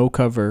called No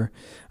Cover.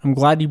 I'm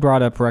glad you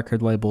brought up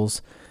record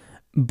labels,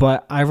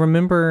 but I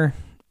remember,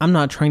 I'm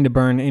not trying to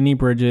burn any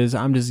bridges.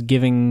 I'm just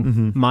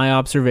giving my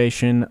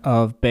observation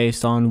of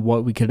based on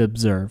what we could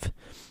observe.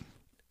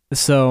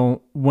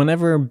 So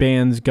whenever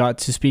bands got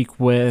to speak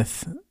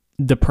with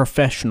the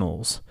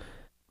professionals,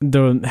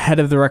 the head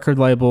of the record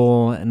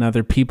label and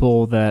other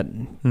people that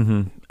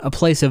a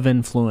place of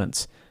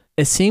influence,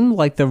 it seemed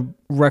like the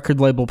record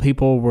label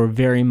people were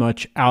very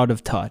much out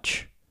of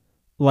touch.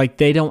 Like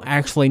they don't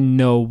actually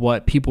know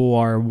what people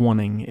are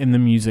wanting in the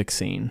music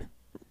scene.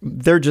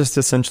 They're just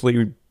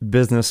essentially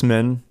business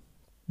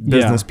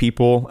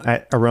people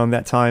around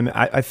that time.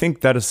 I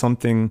think that is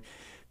something,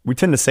 we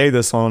tend to say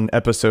this on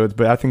episodes,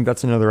 but I think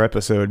that's another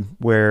episode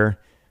where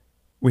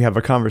we have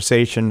a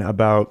conversation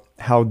about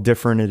how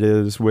different it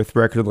is with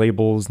record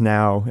labels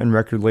now and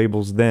record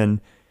labels then,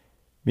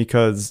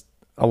 because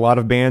a lot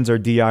of bands are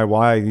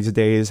DIY these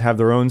days, have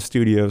their own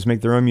studios,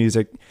 make their own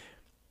music.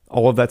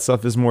 All of that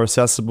stuff is more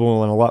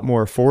accessible and a lot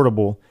more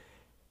affordable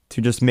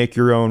to just make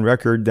your own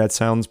record that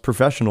sounds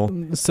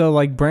professional. So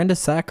like Brand of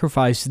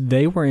Sacrifice,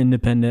 they were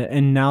independent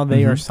and now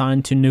they are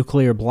signed to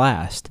Nuclear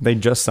Blast. They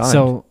just signed.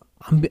 So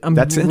I'm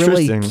That's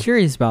really interesting.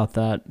 curious about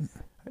that.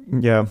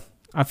 Yeah.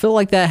 I feel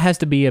like that has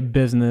to be a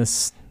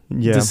business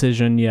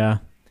decision, yeah.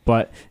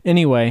 But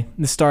anyway,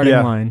 the starting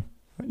line.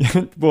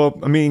 Well,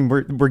 I mean,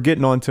 we're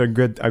getting on to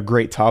a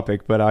great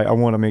topic, but I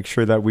want to make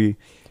sure that we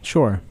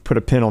put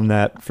a pin on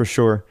that for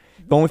sure.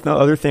 The only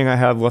other thing I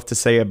have left to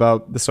say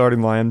about the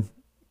starting line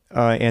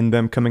and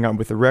them coming out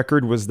with the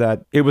record was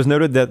that it was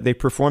noted that they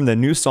performed a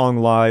new song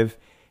live,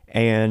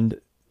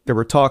 and there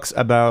were talks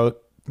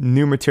about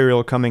new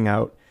material coming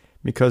out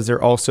because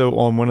they're also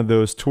on one of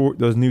those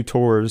new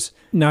tours.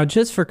 Now,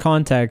 just for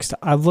context,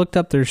 I looked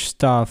up their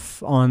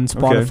stuff on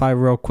Spotify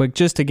real quick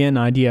just to get an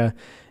idea.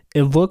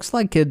 It looks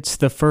like it's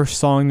the first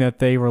song that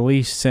they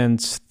released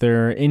since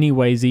their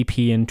Anyways EP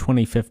in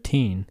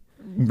 2015.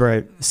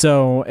 Right.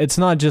 So it's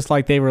not just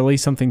like they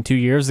released something 2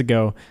 years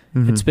ago.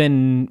 It's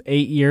been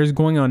 8 years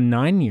going on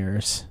 9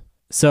 years.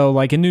 So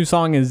like a new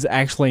song is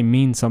actually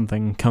means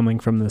something coming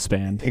from this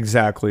band.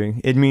 Exactly.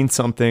 It means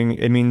something.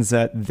 It means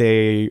that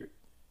they're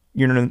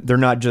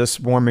not just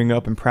warming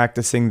up and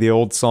practicing the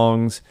old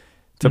songs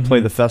to play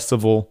the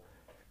festival.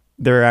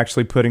 They're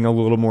actually putting a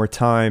little more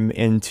time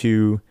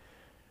into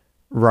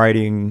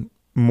writing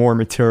more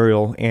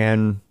material,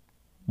 and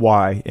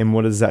why, and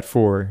what is that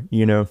for,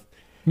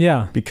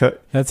 Yeah, because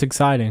that's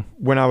exciting.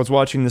 When I was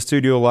watching the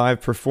studio live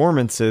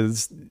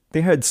performances,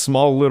 they had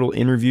small little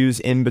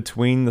interviews in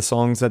between the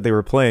songs that they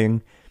were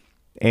playing,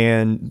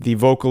 and the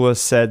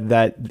vocalist said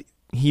that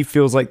he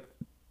feels like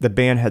the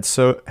band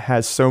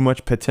has so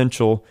much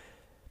potential,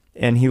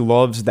 and he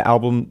loves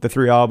the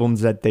 3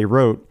 albums that they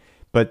wrote,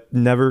 but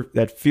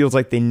that feels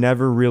like they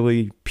never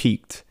really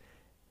peaked,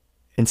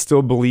 and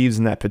still believes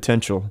in that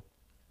potential.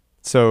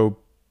 So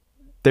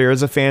there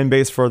is a fan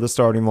base for the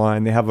starting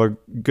line. They have a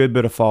good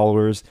bit of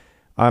followers.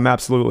 I'm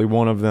absolutely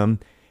one of them.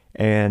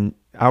 And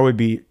I would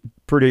be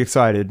pretty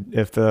excited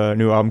if the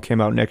new album came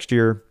out next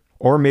year,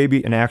 or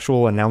maybe an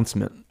actual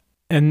announcement.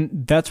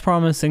 And that's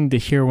promising to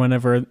hear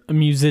whenever a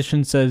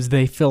musician says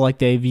they feel like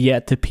they've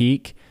yet to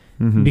peak,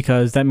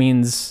 because that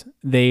means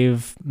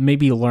they've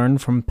maybe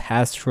learned from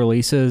past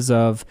releases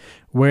of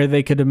where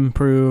they could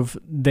improve.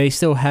 They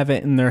still have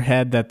it in their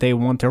head that they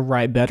want to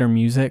write better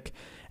music.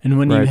 And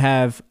when you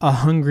have a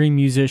hungry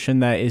musician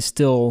that is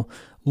still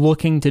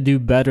looking to do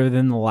better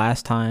than the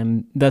last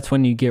time, that's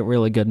when you get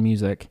really good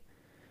music.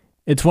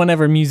 It's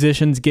whenever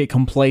musicians get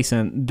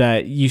complacent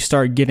that you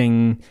start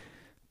getting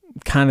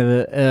kind of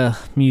the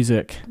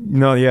music.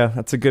 No, yeah,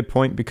 that's a good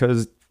point,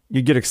 because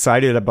you get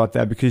excited about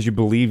that because you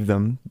believe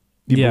them.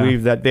 You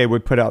believe that they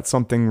would put out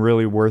something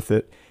really worth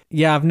it.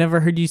 Yeah, I've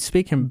never heard you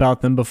speak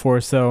about them before,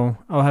 so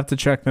I'll have to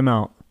check them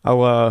out.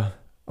 I'll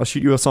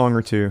shoot you a song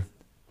or two.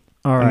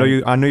 All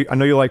right. I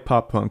know you like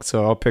pop punk,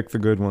 so I'll pick the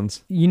good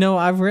ones.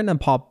 I've written a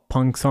pop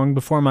punk song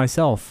before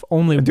myself.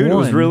 Only Dude,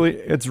 one.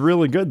 it's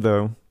really good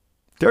though.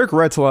 Derek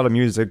writes a lot of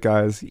music,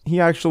 guys.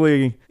 He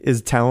actually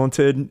is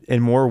talented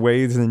in more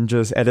ways than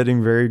just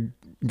editing very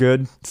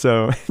good.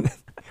 So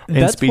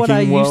that's what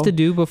I used to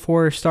do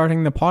before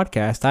starting the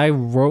podcast. I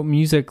wrote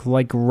music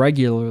like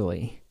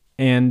regularly,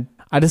 and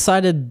I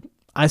decided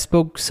I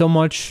spoke so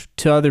much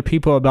to other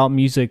people about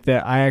music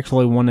that I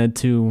actually wanted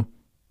to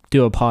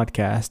do a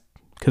podcast.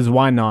 Because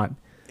why not?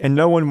 And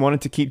no one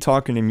wanted to keep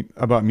talking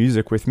about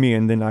music with me,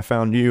 and then I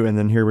found you, and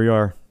then here we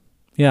are.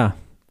 Yeah.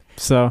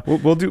 So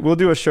we'll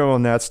do a show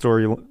on that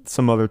story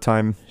some other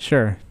time.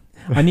 Sure.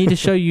 I need to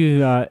show you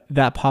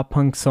that pop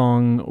punk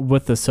song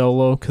with the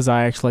solo, because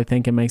I actually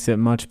think it makes it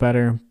much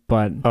better.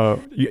 But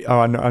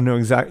I know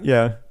exactly.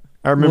 Yeah,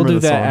 I remember. We'll do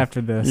the that song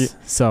after this. Yeah.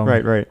 So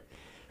right.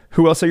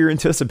 Who else are you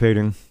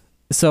anticipating?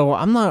 So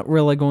I'm not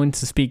really going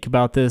to speak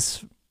about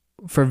this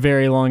for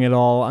very long at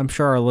all. I'm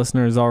sure our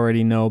listeners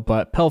already know,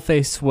 but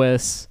Paleface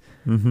Swiss,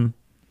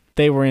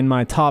 they were in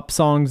my top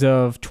songs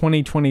of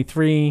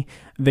 2023,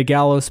 The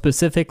Gallows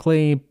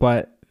specifically,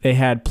 but they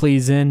had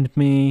Please End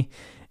Me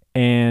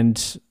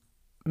and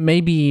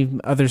maybe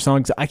other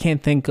songs I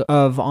can't think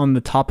of on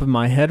the top of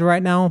my head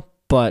right now,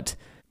 but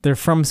they're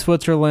from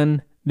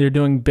Switzerland. They're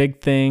doing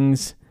big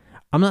things.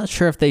 I'm not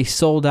sure if they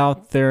sold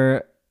out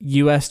their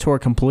US tour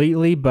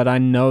completely, but I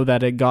know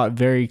that it got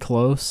very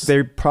close.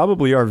 They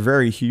probably are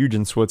very huge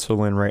in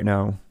Switzerland right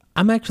now.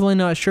 I'm actually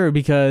not sure,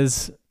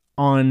 because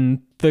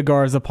on the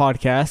Garza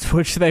podcast,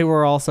 which they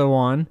were also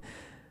on,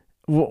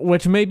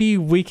 which maybe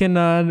we can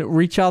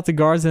reach out to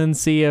Garza and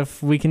see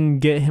if we can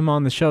get him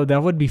on the show.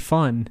 That would be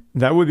fun.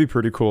 That would be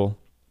pretty cool.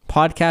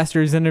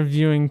 Podcasters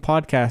interviewing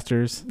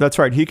podcasters. That's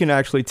right. He can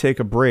actually take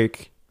a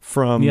break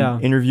from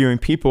interviewing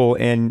people,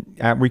 and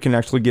we can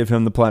actually give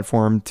him the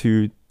platform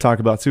to talk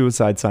about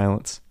Suicide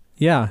Silence.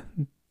 Yeah,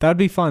 that'd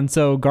be fun.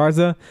 So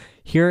Garza,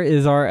 here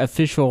is our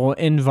official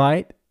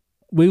invite.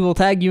 we will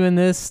tag you in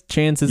this.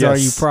 Chances are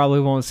you Yes. probably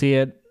won't see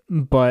it,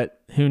 but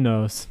who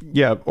knows?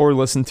 Yeah, or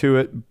listen to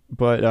it.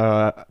 But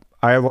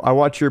I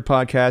watch your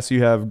podcast.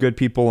 You have good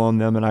people on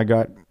them, and I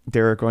got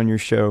Derek on your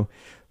show.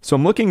 So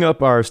I'm looking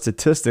up our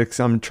statistics.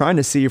 I'm trying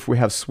to see if we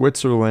have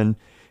Switzerland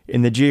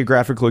in the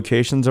geographic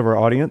locations of our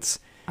audience.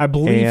 I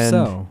believe And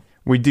so.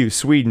 we do.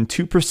 Sweden,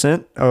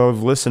 2%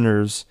 of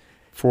listeners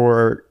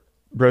for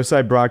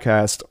Broside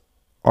Broadcast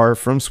are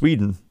from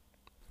Sweden.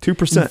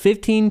 2%.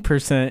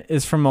 15%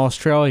 is from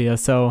Australia.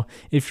 So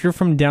if you're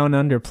from down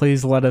under,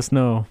 please let us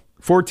know.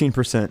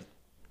 14%.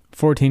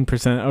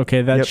 14%.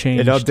 Okay, that Yep,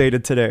 changed. it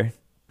updated today.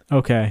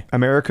 Okay.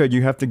 America,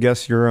 you have to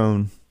guess your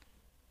own.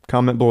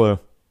 Comment below.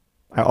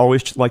 I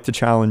always like to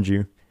challenge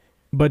you.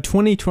 But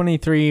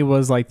 2023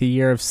 was like the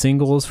year of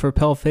singles for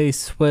Paleface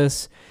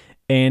Swiss.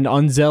 And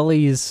on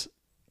Zelly's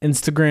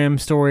Instagram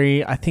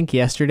story, I think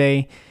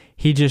yesterday,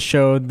 he just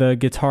showed the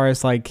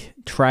guitarist like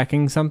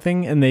tracking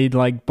something, and they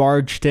like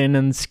barged in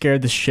and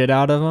scared the shit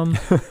out of him.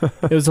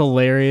 It was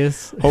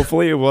hilarious.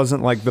 Hopefully it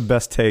wasn't like the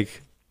best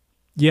take.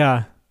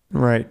 Yeah.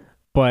 Right.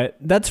 But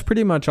that's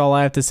pretty much all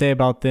I have to say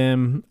about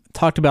them.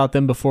 Talked about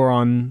them before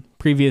on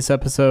previous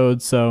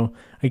episodes, so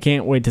I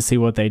can't wait to see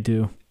what they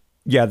do.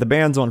 Yeah, the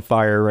band's on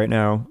fire right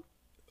now.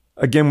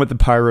 Again with the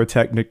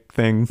pyrotechnic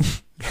thing.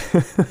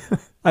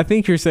 I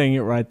think you're saying it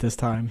right this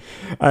time.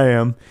 I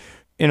am.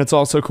 And it's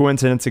also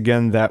coincidence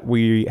again that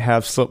we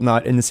have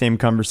Slipknot in the same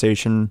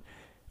conversation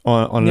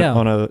on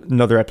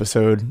another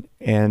episode,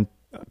 and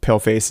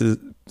Paleface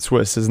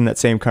Swiss is in that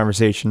same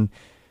conversation.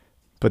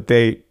 But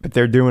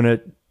they're doing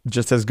it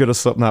just as good as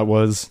Slipknot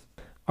was.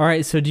 All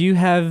right, so do you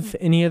have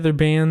any other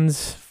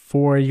bands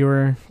for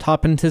your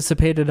top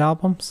anticipated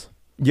albums?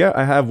 Yeah,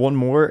 I have one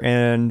more,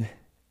 and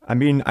I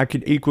mean, I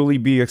could equally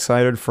be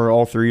excited for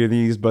all three of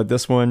these, but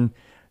this one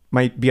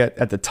might be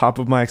at the top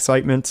of my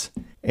excitement,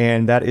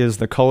 and that is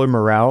The Color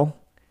Morale.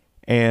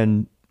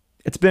 And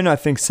it's been, I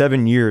think,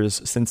 7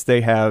 years since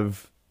they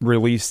have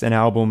released an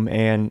album,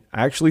 and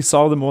I actually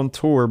saw them on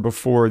tour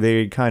before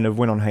they kind of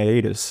went on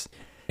hiatus.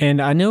 And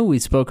I know we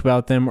spoke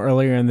about them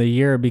earlier in the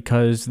year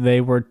because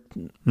they were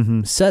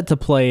set to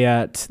play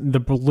at the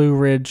Blue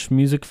Ridge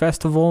Music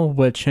Festival,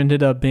 which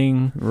ended up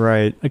being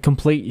Right. a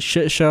complete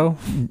shit show.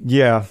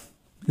 Yeah.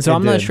 So it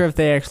I'm not did. sure if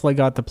they actually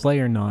got to play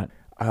or not.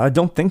 I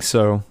don't think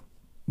so.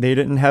 They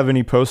didn't have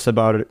any posts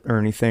about it or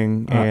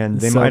anything,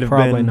 and they So might have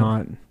probably been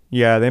not.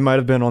 Yeah, they might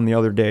have been on the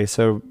other day,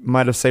 so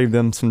might have saved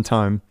them some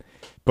time.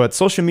 But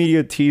social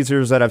media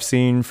teasers that I've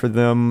seen for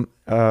them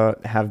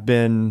have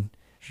been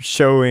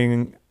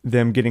showing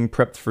them getting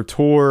prepped for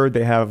tour.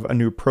 They have a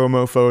new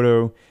promo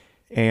photo,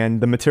 and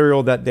the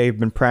material that they've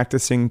been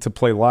practicing to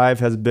play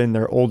live has been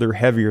their older,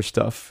 heavier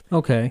stuff,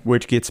 Okay.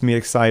 which gets me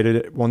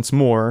excited once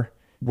more.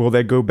 Will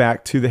they go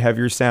back to the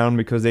heavier sound?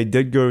 Because they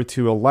did go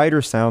to a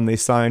lighter sound. They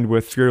signed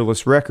with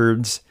Fearless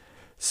Records,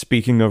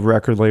 speaking of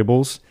record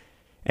labels,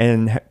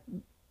 and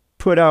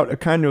put out a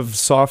kind of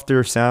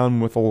softer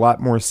sound with a lot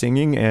more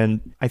singing.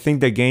 And I think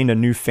they gained a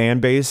new fan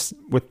base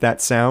with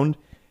that sound.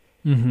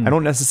 I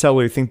don't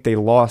necessarily think they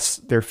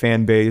lost their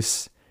fan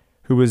base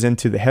who was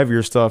into the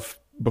heavier stuff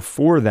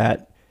before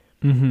that,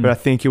 but I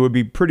think it would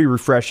be pretty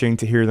refreshing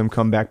to hear them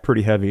come back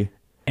pretty heavy.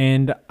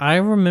 And I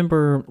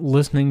remember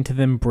listening to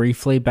them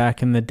briefly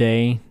back in the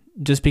day,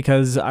 just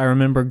because I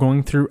remember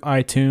going through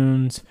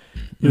iTunes.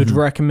 It would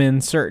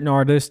recommend certain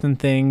artists and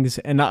things,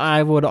 and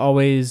I would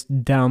always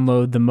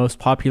download the most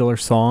popular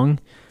song.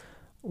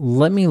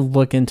 Let me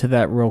look into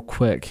that real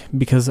quick,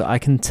 because I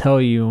can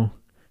tell you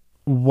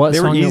what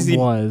song it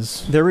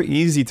was. They were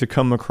easy to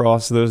come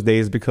across those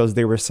days because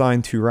they were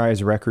signed to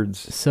Rise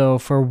Records. So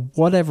for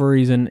whatever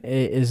reason,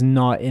 it is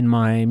not in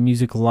my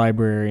music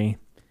library.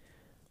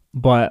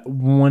 But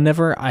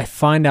whenever I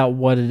find out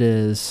what it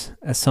is,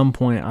 at some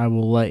point I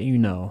will let you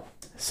know.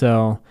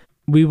 So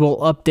we will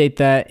update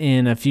that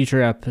in a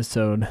future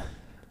episode.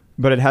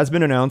 But it has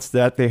been announced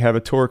that they have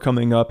a tour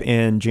coming up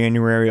in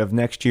January of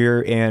next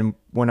year. And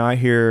when I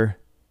hear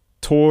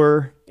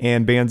tour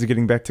and bands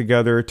getting back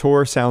together,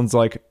 tour sounds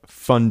like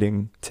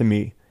funding to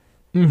me.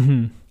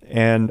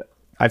 And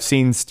I've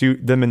seen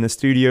them in the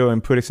studio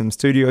and putting some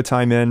studio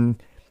time in.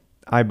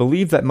 I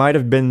believe that might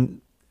have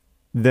been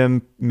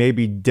them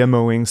maybe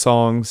demoing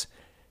songs.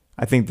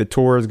 I think the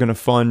tour is going to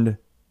fund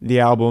the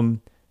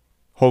album.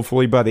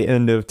 Hopefully by the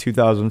end of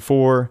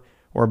 2004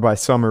 or by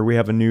summer, we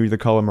have a new The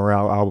Color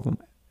Morale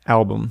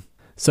album.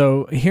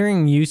 So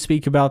hearing you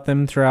speak about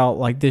them throughout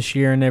like this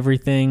year and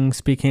everything,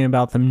 speaking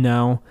about them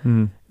now,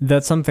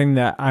 that's something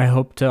that I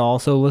hope to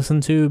also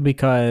listen to,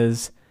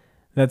 because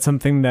that's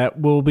something that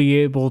we'll be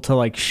able to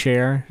like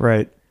share.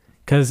 Right.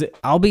 Because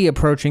I'll be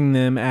approaching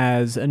them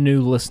as a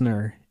new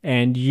listener,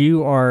 and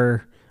you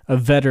are a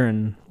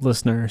veteran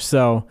listener.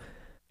 So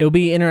it'll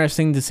be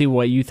interesting to see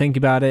what you think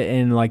about it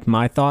and like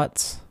my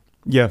thoughts,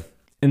 Yeah.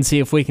 and see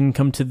if we can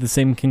come to the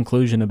same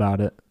conclusion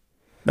about it.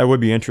 That would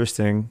be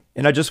interesting.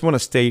 And I just want to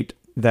state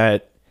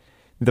that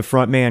the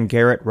frontman,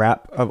 Garrett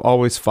Rapp, I've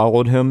always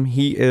followed him.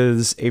 He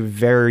is a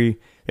very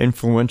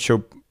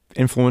influential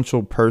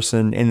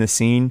person in the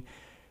scene.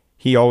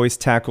 He always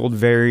tackled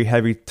very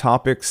heavy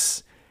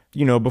topics,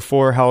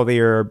 before how they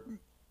are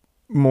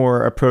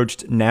more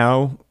approached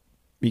now,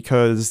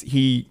 because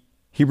he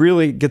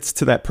really gets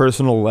to that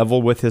personal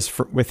level with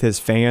his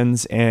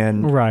fans,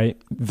 and Right.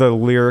 the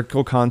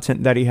lyrical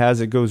content that he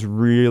has, it goes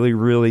really,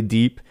 really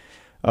deep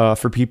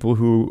for people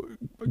who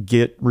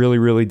get really,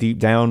 really deep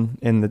down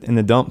in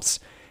the dumps.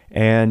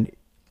 And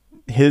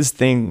his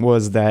thing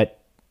was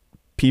that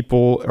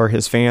people, or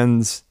his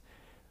fans,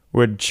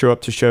 would show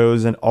up to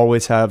shows and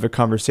always have a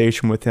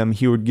conversation with him.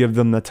 He would give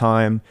them the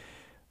time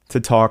to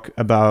talk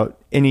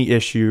about any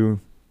issue.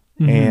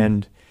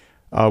 And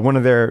one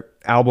of their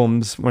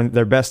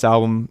best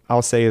album,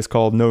 I'll say, is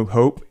called No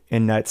Hope,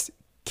 and that's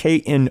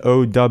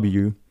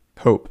KNOW,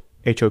 Hope,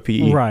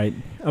 HOPE. Right.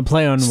 A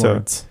play on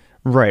words.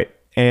 Right.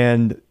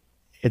 And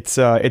it's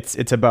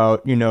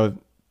about,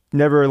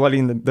 never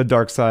letting the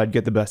dark side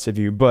get the best of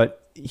you.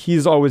 But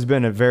he's always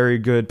been a very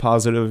good,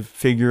 positive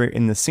figure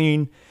in the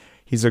scene.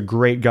 He's a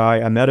great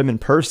guy. I met him in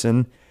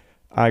person.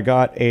 I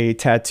got a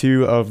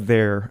tattoo of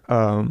their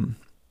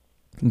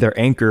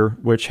anchor,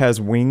 which has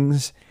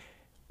wings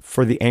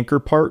for the anchor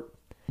part.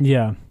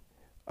 Yeah.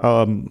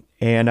 And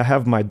I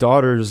have my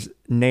daughter's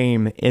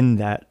name in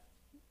that,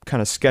 kind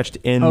of sketched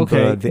in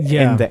in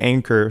the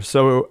anchor.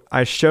 So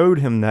I showed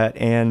him that,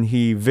 and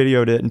he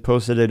videoed it and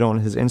posted it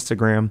on his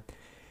Instagram,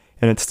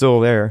 and it's still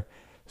there.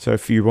 So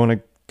if you want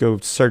to go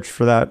search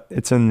for that,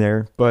 it's in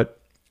there. But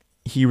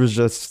he was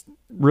just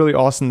really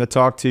awesome to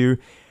talk to.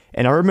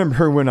 And I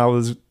remember when I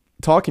was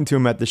talking to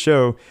him at the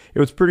show, it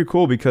was pretty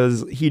cool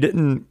because he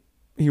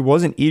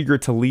wasn't eager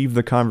to leave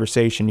the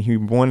conversation. He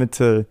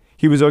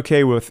was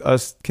okay with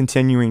us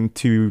continuing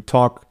to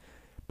talk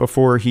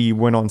before he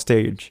went on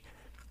stage.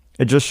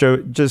 It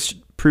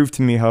just proved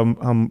to me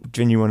how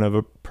genuine of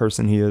a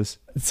person he is.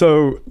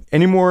 So,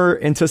 any more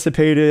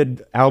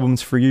anticipated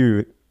albums for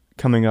you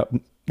coming up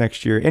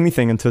next year?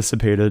 Anything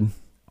anticipated?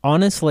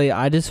 Honestly,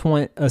 I just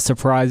want a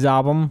surprise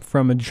album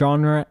from a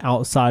genre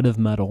outside of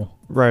metal.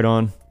 Right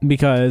on.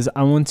 Because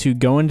I want to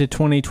go into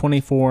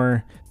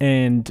 2024,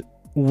 and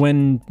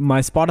when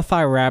my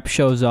Spotify rap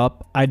shows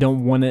up, I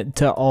don't want it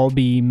to all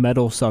be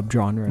metal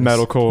subgenres.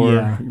 Metalcore,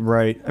 yeah.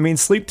 Right. I mean,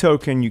 Sleep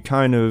Token, you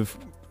kind of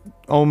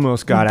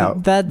almost got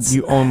out. That's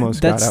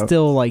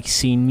still like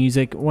scene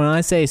music. When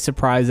I say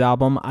surprise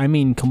album, I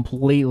mean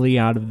completely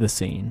out of the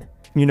scene.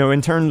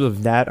 In terms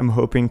of that, I'm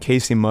hoping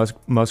Casey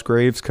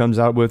Musgraves comes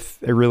out with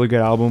a really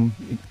good album.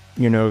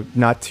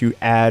 Not to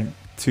add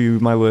to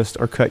my list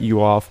or cut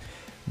you off,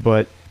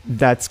 but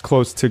that's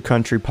close to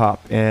country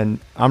pop, and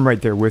I'm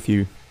right there with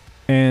you.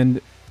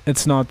 And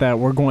it's not that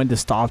we're going to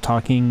stop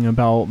talking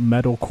about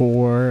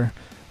metalcore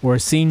or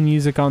scene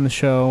music on the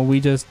show.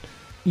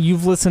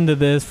 You've listened to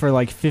this for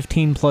like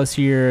 15 plus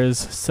years,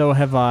 so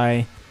have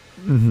I.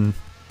 Mm-hmm.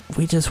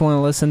 We just want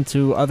to listen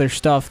to other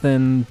stuff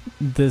than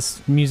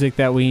this music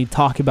that we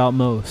talk about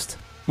most.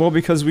 Well,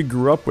 because we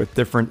grew up with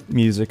different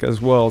music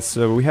as well.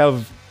 So we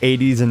have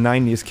 80s and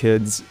 90s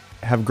kids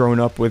have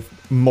grown up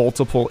with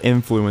multiple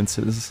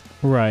influences.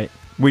 Right.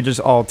 We just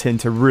all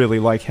tend to really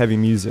like heavy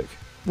music.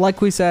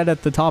 Like we said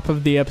at the top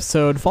of the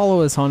episode,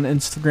 follow us on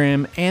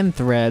Instagram and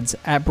Threads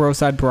at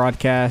Broside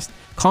Broadcast.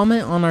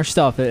 Comment on our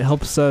stuff. It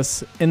helps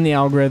us in the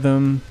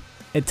algorithm.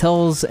 It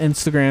tells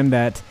Instagram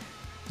that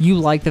you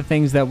like the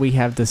things that we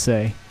have to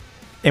say.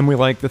 And we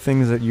like the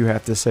things that you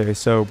have to say,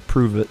 so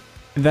prove it.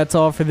 That's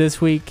all for this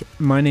week.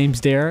 My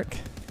name's Derek.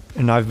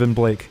 And I've been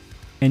Blake.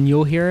 And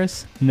you'll hear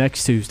us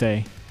next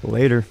Tuesday.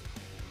 Later.